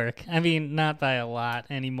lot of work. I mean, not by a lot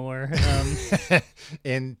anymore.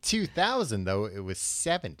 In 2000, though, it was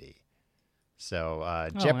 70. So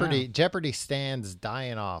Jeopardy Jeopardy stands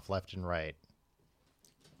dying off left and right.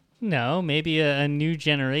 No, maybe a new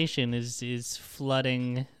generation is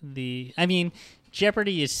flooding the... I mean,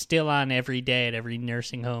 Jeopardy is still on every day at every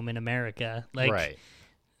nursing home in America. Like, right.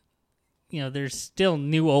 There's still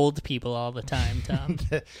new old people all the time, Tom.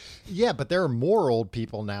 Yeah, but there are more old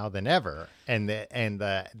people now than ever, and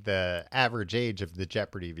the average age of the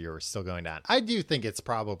Jeopardy viewer is still going down. I do think it's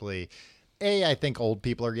probably I think old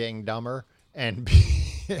people are getting dumber, and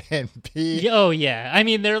B. Oh yeah, I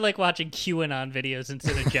mean they're like watching QAnon videos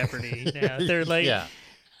instead of Jeopardy now. They're like,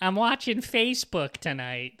 I'm watching Facebook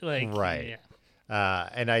tonight. Like, right. Yeah.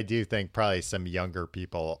 And I do think probably some younger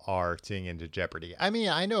people are tuning into Jeopardy. I mean,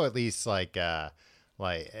 I know at least like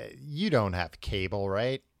you don't have cable,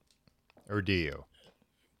 right? Or do you?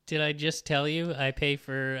 Did I just tell you I pay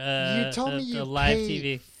for you told me you live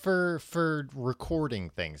pay TV for recording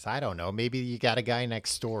things? I don't know. Maybe you got a guy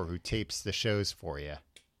next door who tapes the shows for you.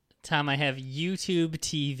 Tom, I have YouTube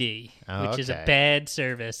TV, which is a bad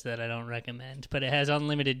service that I don't recommend, but it has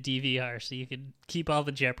unlimited DVR, so you can keep all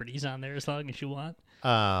the Jeopardies on there as long as you want.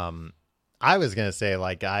 I was gonna say,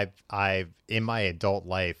 like, I've in my adult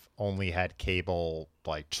life only had cable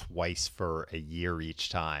like twice for a year each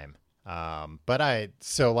time. I'm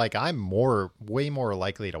way more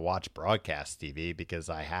likely to watch broadcast TV because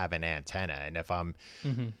I have an antenna. And if I'm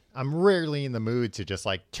rarely in the mood to just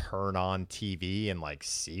like turn on TV and like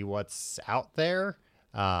see what's out there.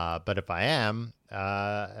 But if I am,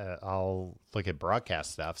 I'll look at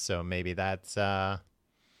broadcast stuff. So maybe that's the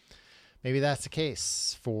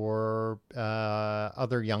case for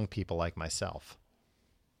other young people like myself.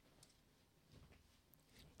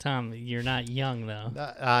 Tom, you're not young, though.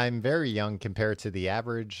 I'm very young compared to the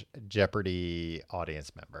average Jeopardy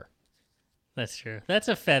audience member. That's true. That's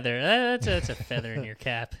a feather. That's a feather in your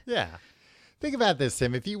cap. Yeah. Think about this,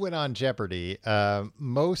 Tim. If you went on Jeopardy,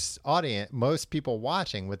 most people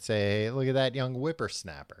watching would say, look at that young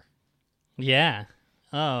whippersnapper. Yeah.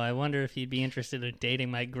 Oh, I wonder if he'd be interested in dating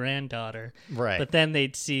my granddaughter. Right. But then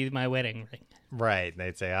they'd see my wedding ring. Right. And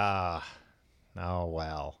they'd say, oh,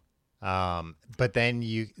 well. I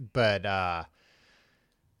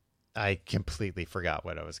completely forgot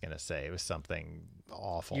what I was going to say. It was something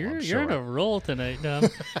awful. You're on a roll tonight,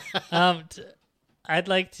 I'd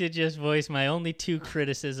like to just voice my only 2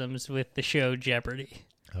 criticisms with the show Jeopardy.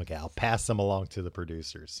 Okay, I'll pass them along to the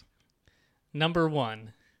producers. Number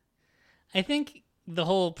 1, I think the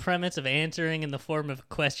whole premise of answering in the form of a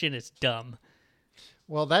question is dumb.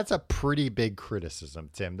 Well, that's a pretty big criticism,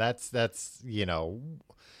 Tim. That's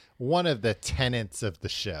one of the tenets of the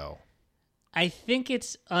show. I think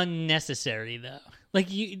it's unnecessary, though.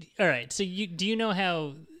 All right, so do you know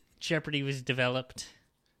how Jeopardy was developed?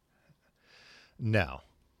 No.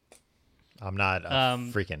 I'm not a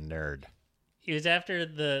freaking nerd. It was after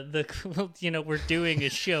we're doing a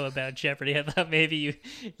show about Jeopardy. I thought maybe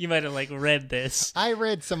you might have read this. I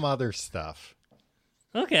read some other stuff.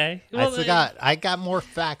 Okay. Well, I got more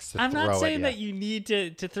facts to throw at you. I'm not saying that you need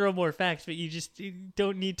to throw more facts, but you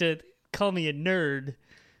don't need to call me a nerd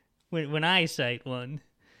when I cite one.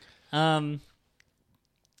 So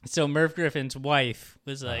Merv Griffin's wife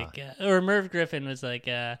was Merv Griffin was like,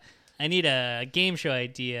 I need a game show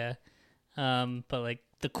idea, but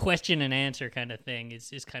the question and answer kind of thing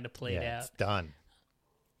is kind of played out. It's done.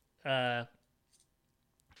 And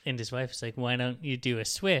his wife was like, why don't you do a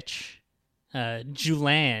switch?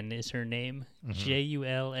 Julan is her name.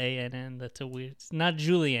 Julann. That's a weird. It's not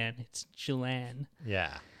Julianne. It's Julan.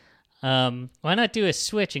 Yeah. Why not do a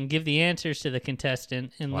switch and give the answers to the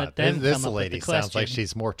contestant and let them come up with the question? This lady sounds like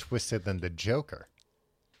she's more twisted than the Joker.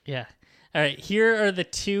 Yeah. All right. Here are the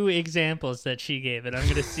 2 examples that she gave, and I'm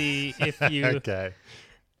going to see if you. Okay.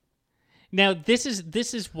 Now this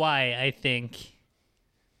is why I think,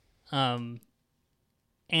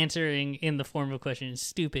 answering in the form of a question is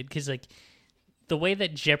stupid, because the way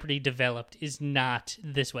that Jeopardy developed is not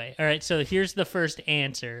this way. All right, so here's the first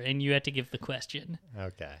answer, and you have to give the question.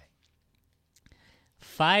 Okay.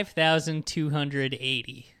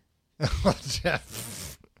 5,280. What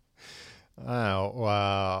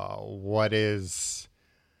is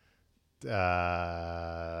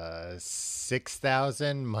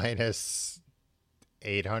 6,000 minus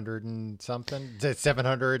 800 and something?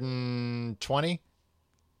 720?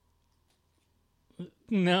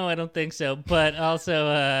 No, I don't think so. But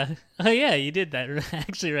also, oh yeah, you did that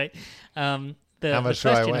actually right. How much the do I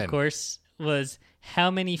question, win? Of course, was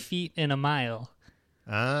how many feet in a mile?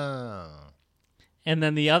 Oh. And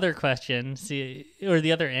then the other question,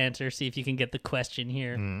 the other answer, see if you can get the question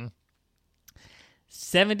here.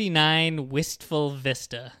 79 Wistful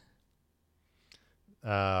Vista.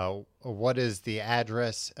 What is the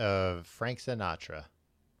address of Frank Sinatra?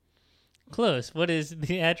 Close. What is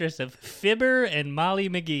the address of Fibber and Molly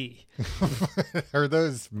McGee? Are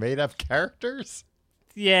those made-up characters?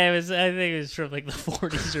 Yeah, I think it was from the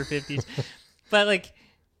 40s or 50s. But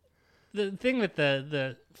the thing with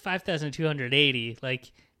the 5,280,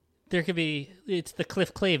 there could be, it's the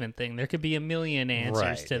Cliff Clavin thing. There could be a million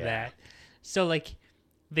answers to that. So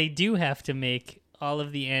they do have to make all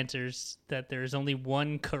of the answers that there's only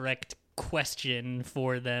one correct question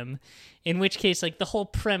for them, in which case the whole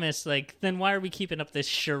premise, then why are we keeping up this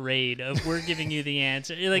charade of we're giving you the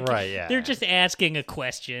answer? They're just asking a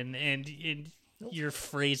question and you're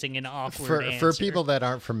phrasing an awkward answer. For people that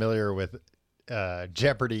aren't familiar with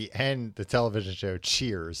Jeopardy and the television show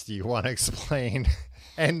Cheers, do you want to explain,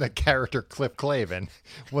 and the character Cliff Clavin,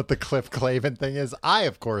 what the Cliff Clavin thing is? I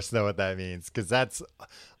of course know what that means, because that's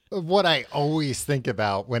what I always think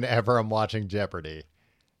about whenever I'm watching Jeopardy.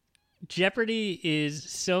 Jeopardy is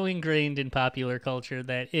so ingrained in popular culture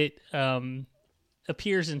that it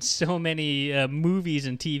appears in so many movies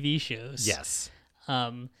and TV shows. Yes.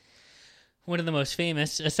 One of the most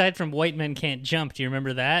famous, aside from White Men Can't Jump, do you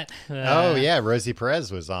remember that? Oh, yeah. Rosie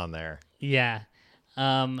Perez was on there. Yeah.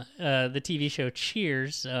 the TV show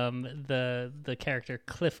Cheers, the character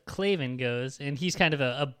Cliff Clavin goes, and he's kind of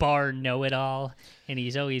a bar know-it-all, and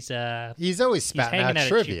he's always spouting out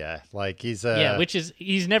trivia, like he's which is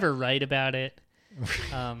he's never right about it.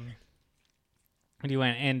 And he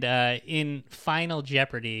went in Final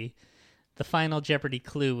Jeopardy, the Final Jeopardy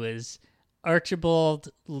clue was Archibald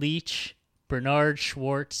Leach, Bernard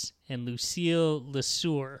Schwartz, and Lucille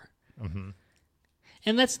Lesueur. Mm-hmm.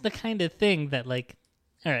 And that's the kind of thing that, like,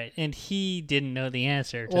 all right, and he didn't know the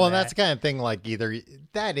answer to well, that. that's the kind of thing, like, either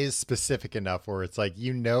that is specific enough where it's like,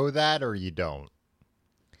 you know that or you don't.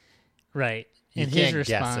 Right. You And can't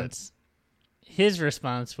guess it. His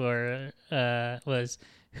response was,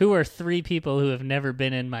 who are three people who have never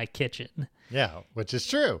been in my kitchen? Yeah, which is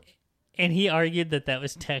true. And he argued that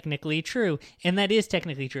was technically true. And that is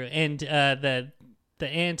technically true. And the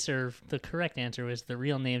correct answer was the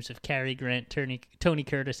real names of Cary Grant, Tony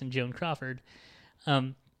Curtis, and Joan Crawford.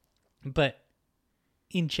 But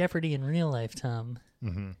in Jeopardy in real life, Tom,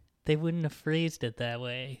 mm-hmm. they wouldn't have phrased it that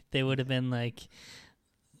way. They would have been like,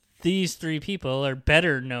 these three people are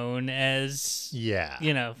better known as,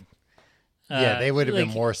 you know. They would have been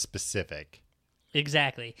more specific.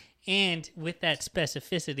 Exactly. And with that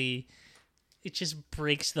specificity, it just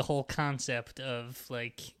breaks the whole concept of,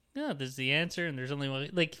 like, no, there's the answer and there's only one.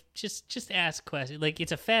 Like, just ask questions. Like,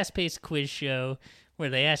 it's a fast-paced quiz show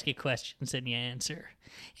where they ask you questions and you answer.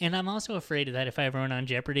 And I'm also afraid of that if I ever went on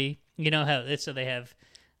Jeopardy. You know how, so they have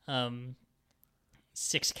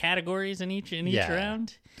 6 categories in each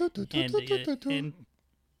round.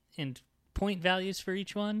 And point values for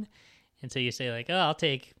each one. And so you say, like, oh, I'll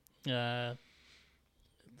take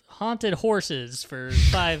haunted horses for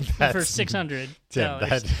 $600. Tim,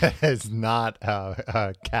 that is not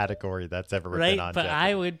a category that's ever right? been on But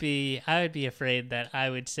Jeopardy. I would be afraid that I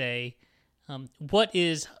would say, what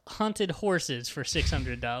is haunted horses for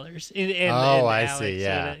 $600? I see.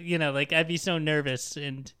 Yeah. So like, I'd be so nervous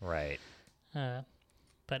and right.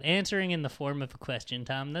 But answering in the form of a question,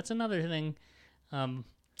 Tom, that's another thing.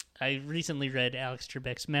 I recently read Alex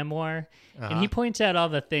Trebek's memoir, and he points out all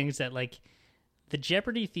the things that, like, the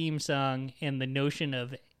Jeopardy theme song and the notion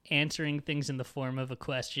of answering things in the form of a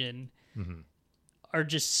question are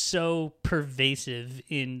just so pervasive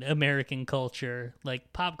in American culture,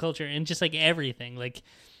 like pop culture and just like everything. Like,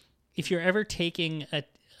 if you're ever taking a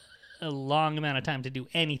long amount of time to do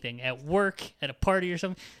anything at work, at a party or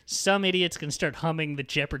something, some idiots can start humming the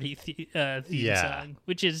Jeopardy theme song,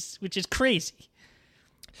 which is crazy.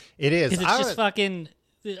 It is. Because it's just fucking,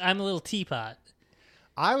 I'm a little teapot.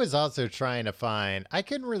 I was also trying to find, I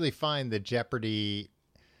couldn't really find the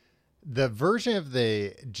version of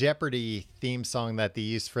the Jeopardy theme song that they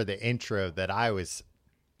used for the intro that I was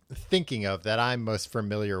thinking of, that I'm most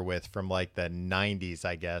familiar with from like the 90s,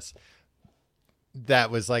 I guess.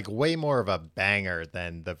 That was like way more of a banger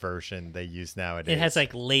than the version they use nowadays. It has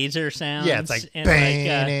like laser sounds. Yeah, it's like, and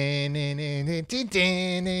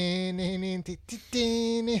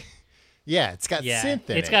yeah, it's got synth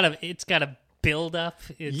in it. It's got a build up.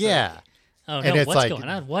 Yeah. Like, oh and no, it's what's like, going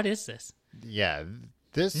on? What is this? Yeah.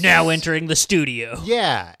 This now entering the studio.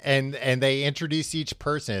 Yeah, and they introduce each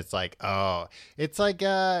person. It's like, oh, it's like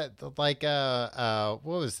what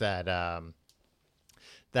was that?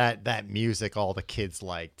 That music all the kids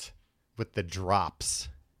liked with the drops.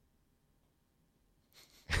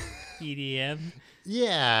 EDM.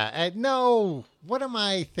 Yeah, no. What am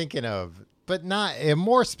I thinking of? But not a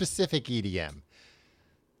more specific EDM.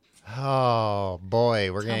 Oh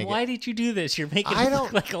boy, we're gonna. Why did you do this? You're making us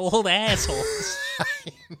look like old assholes.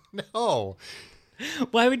 No.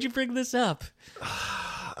 Why would you bring this up?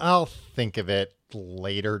 I'll think of it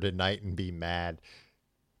later tonight and be mad.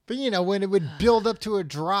 But when it would build up to a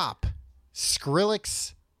drop,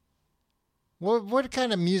 Skrillex. What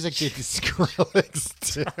kind of music did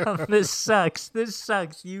Skrillex do? This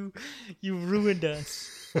sucks. You ruined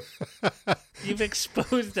us. You've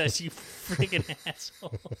exposed us, you freaking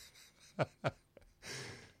asshole.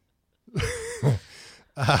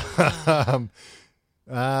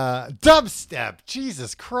 Dubstep.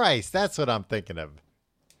 Jesus Christ. That's what I'm thinking of.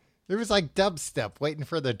 It was like dubstep waiting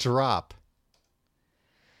for the drop.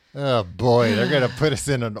 Oh boy, they're going to put us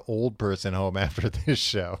in an old person home after this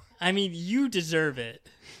show. I mean, you deserve it.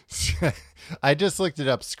 I just looked it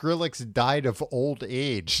up. Skrillex died of old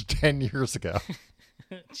age 10 years ago.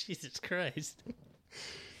 Jesus Christ.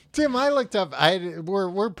 Tim, I looked up.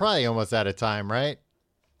 We're probably almost out of time, right?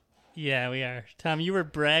 Yeah, we are. Tom, you were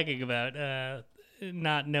bragging about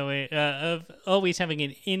not knowing, of always having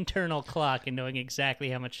an internal clock and knowing exactly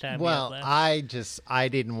how much time we have Well, left. I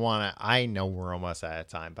didn't want to. I know we're almost out of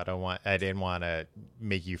time, but I didn't want to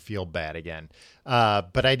make you feel bad again.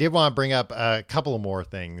 But I did want to bring up a couple of more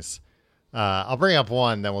things. I'll bring up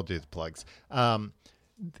one, then we'll do the plugs.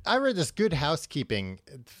 I read this Good Housekeeping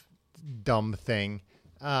dumb thing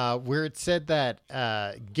where it said that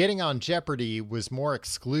getting on Jeopardy was more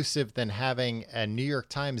exclusive than having a New York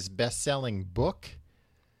Times best-selling book.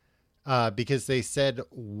 Because they said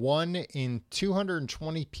 1 in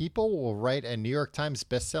 220 people will write a New York Times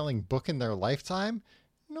best-selling book in their lifetime.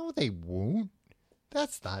 No, they won't.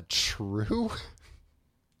 That's not true.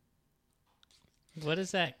 What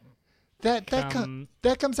is that? That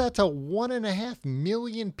comes out to 1.5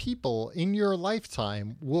 million people in your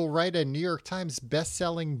lifetime will write a New York Times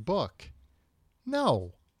best-selling book.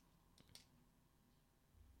 No.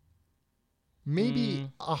 Maybe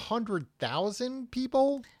 100,000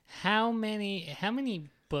 people. How many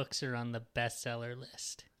books are on the bestseller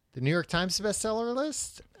list? The New York Times bestseller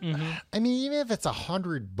list. Mm-hmm. I mean, even if it's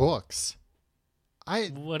 100 books,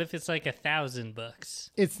 what if it's like 1,000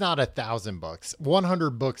 books? It's not 1,000 books.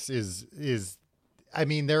 100 books is. I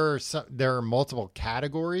mean, there are multiple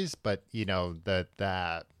categories, but you know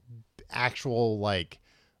the actual like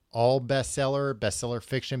all bestseller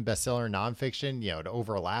fiction, bestseller nonfiction. You know, it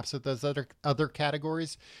overlaps with those other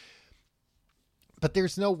categories. But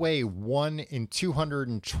there's no way 1 in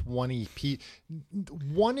 220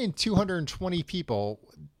 people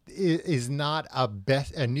is not a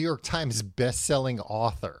New York Times best-selling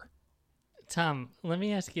author. Tom, let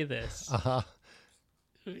me ask you this. Uh-huh.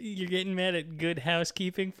 You're getting mad at Good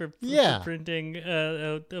Housekeeping for printing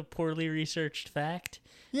a poorly researched fact?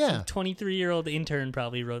 Yeah. Some 23-year-old intern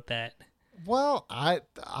probably wrote that. Well, I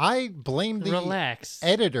blame the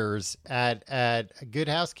editors at Good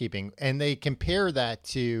Housekeeping, and they compare that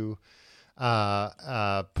to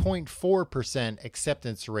 0.4%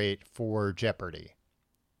 acceptance rate for Jeopardy.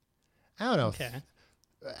 I don't know. Okay.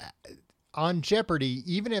 On Jeopardy,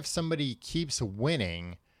 even if somebody keeps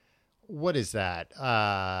winning, what is that?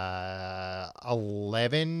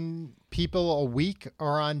 11 people a week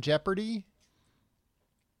are on Jeopardy.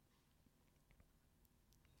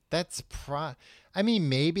 That's I mean,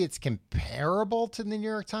 maybe it's comparable to the New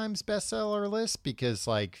York Times bestseller list because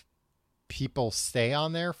like people stay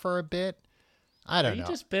on there for a bit. I don't know. Are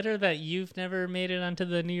you just bitter that you've never made it onto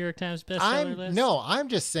the New York Times bestseller list? No, I'm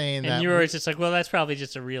just saying that. And you're always just like, well, that's probably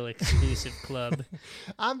just a real exclusive club.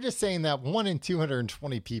 I'm just saying that 1 in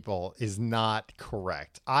 220 people is not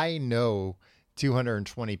correct. I know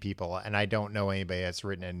 220 people, and I don't know anybody that's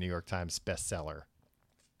written a New York Times bestseller.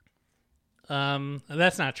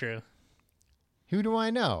 That's not true. Who do I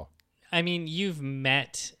know? I mean, you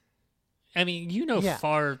know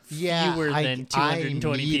far fewer than 220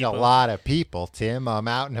 people. I meet a lot of people, Tim. I'm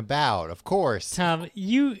out and about, of course. Tom,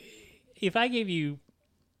 if I gave you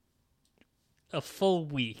a full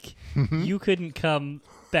week, you couldn't come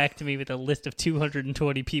back to me with a list of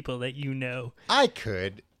 220 people that you know. I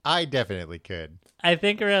could. I definitely could. I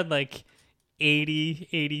think around like 80,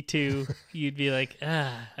 82, you'd be like,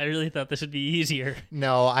 I really thought this would be easier.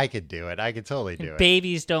 No, I could do it. I could totally do it.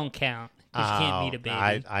 Babies don't count. You can't meet a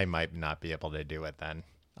baby. I might not be able to do it then.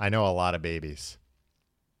 I know a lot of babies.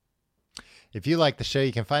 If you like the show,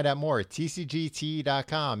 you can find out more at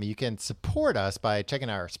tcgt.com. You can support us by checking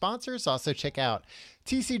out our sponsors. Also check out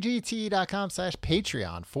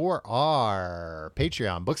tcgt.com/Patreon for our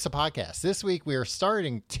Patreon Books of Podcasts. This week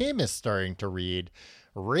Tim is starting to read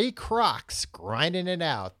Ray Kroc's Grinding It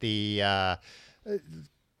Out, the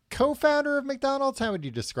co-founder of McDonald's. How would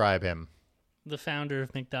you describe him? The founder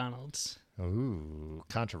of McDonald's. Ooh,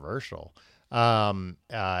 controversial.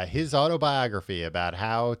 His autobiography about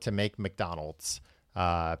how to make McDonald's.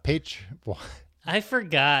 I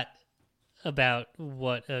forgot about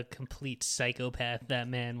what a complete psychopath that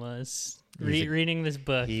man was. Reading this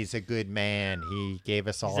book. He's a good man. He gave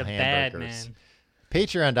us all hamburgers. Bad man.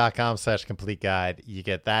 Patreon.com/complete guide. You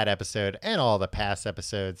get that episode and all the past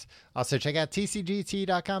episodes. Also check out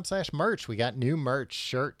tcgt.com/merch. We got new merch,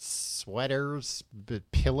 shirts, sweaters,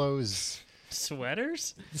 pillows,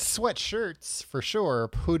 sweaters, sweatshirts for sure,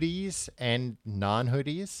 hoodies and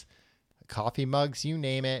non-hoodies, coffee mugs, you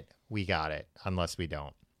name it. We got it, unless we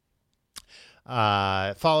don't.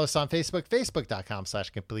 Follow us on Facebook,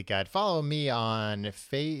 facebook.com/complete guide. Follow me on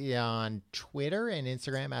Twitter and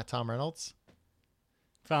Instagram at Tom Reynolds.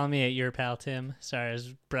 Follow me at your pal Tim. Sorry, I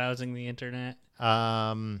was browsing the internet.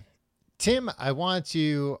 Tim, I want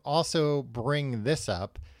to also bring this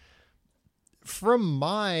up. From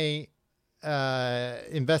my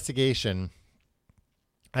investigation,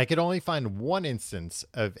 I could only find one instance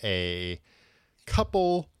of a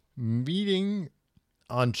couple meeting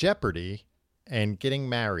on Jeopardy and getting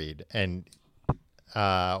married. And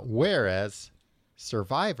whereas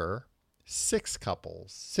Survivor, 6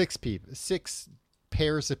 couples, 6 people, 6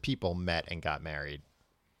 pairs of people met and got married.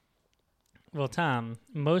 Well, Tom,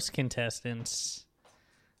 most contestants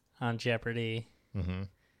on Jeopardy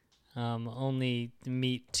only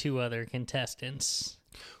meet 2 other contestants.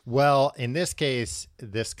 Well, in this case,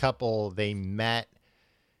 this couple, they met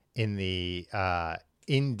in the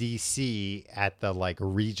in DC at the like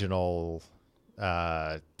regional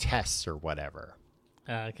tests or whatever.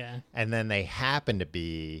 Okay. And then they happened to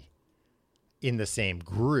be in the same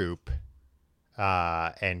group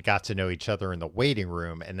and got to know each other in the waiting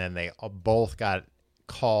room. And then they both got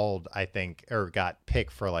called, I think, or got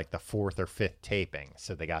picked for like the 4th or 5th taping.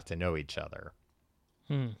 So they got to know each other.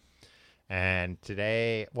 And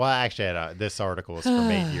today, well, actually, this article was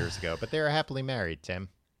from 8 years ago, but they were happily married, Tim.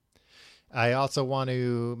 I also want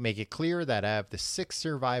to make it clear that out of the 6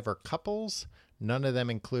 Survivor couples, none of them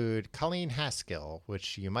include Colleen Haskell,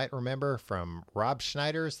 which you might remember from Rob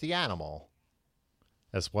Schneider's The Animal,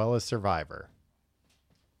 as well as Survivor.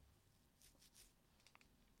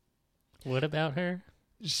 What about her?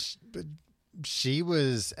 She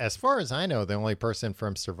was, as far as I know, the only person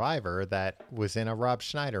from Survivor that was in a Rob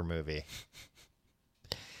Schneider movie.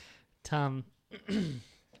 Tom,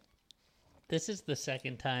 this is the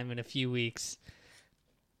second time in a few weeks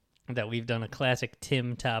that we've done a classic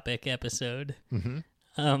Tim topic episode.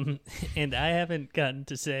 And I haven't gotten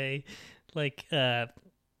to say like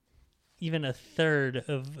even a third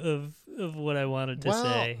of what I wanted to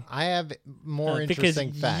say. I have more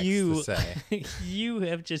interesting facts to say. You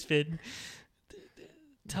have just been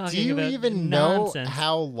talking Do you about even nonsense. know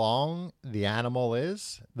how long The Animal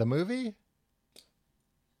is, the movie?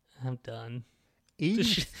 I'm done.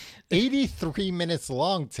 83 minutes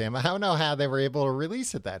long, Tim. I don't know how they were able to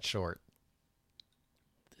release it that short.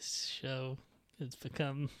 This show has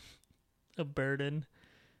become a burden.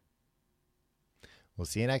 We'll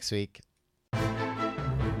see you next week.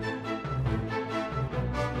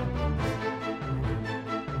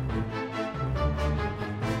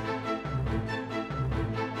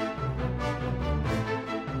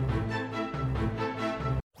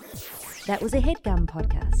 That was a HeadGum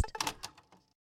podcast.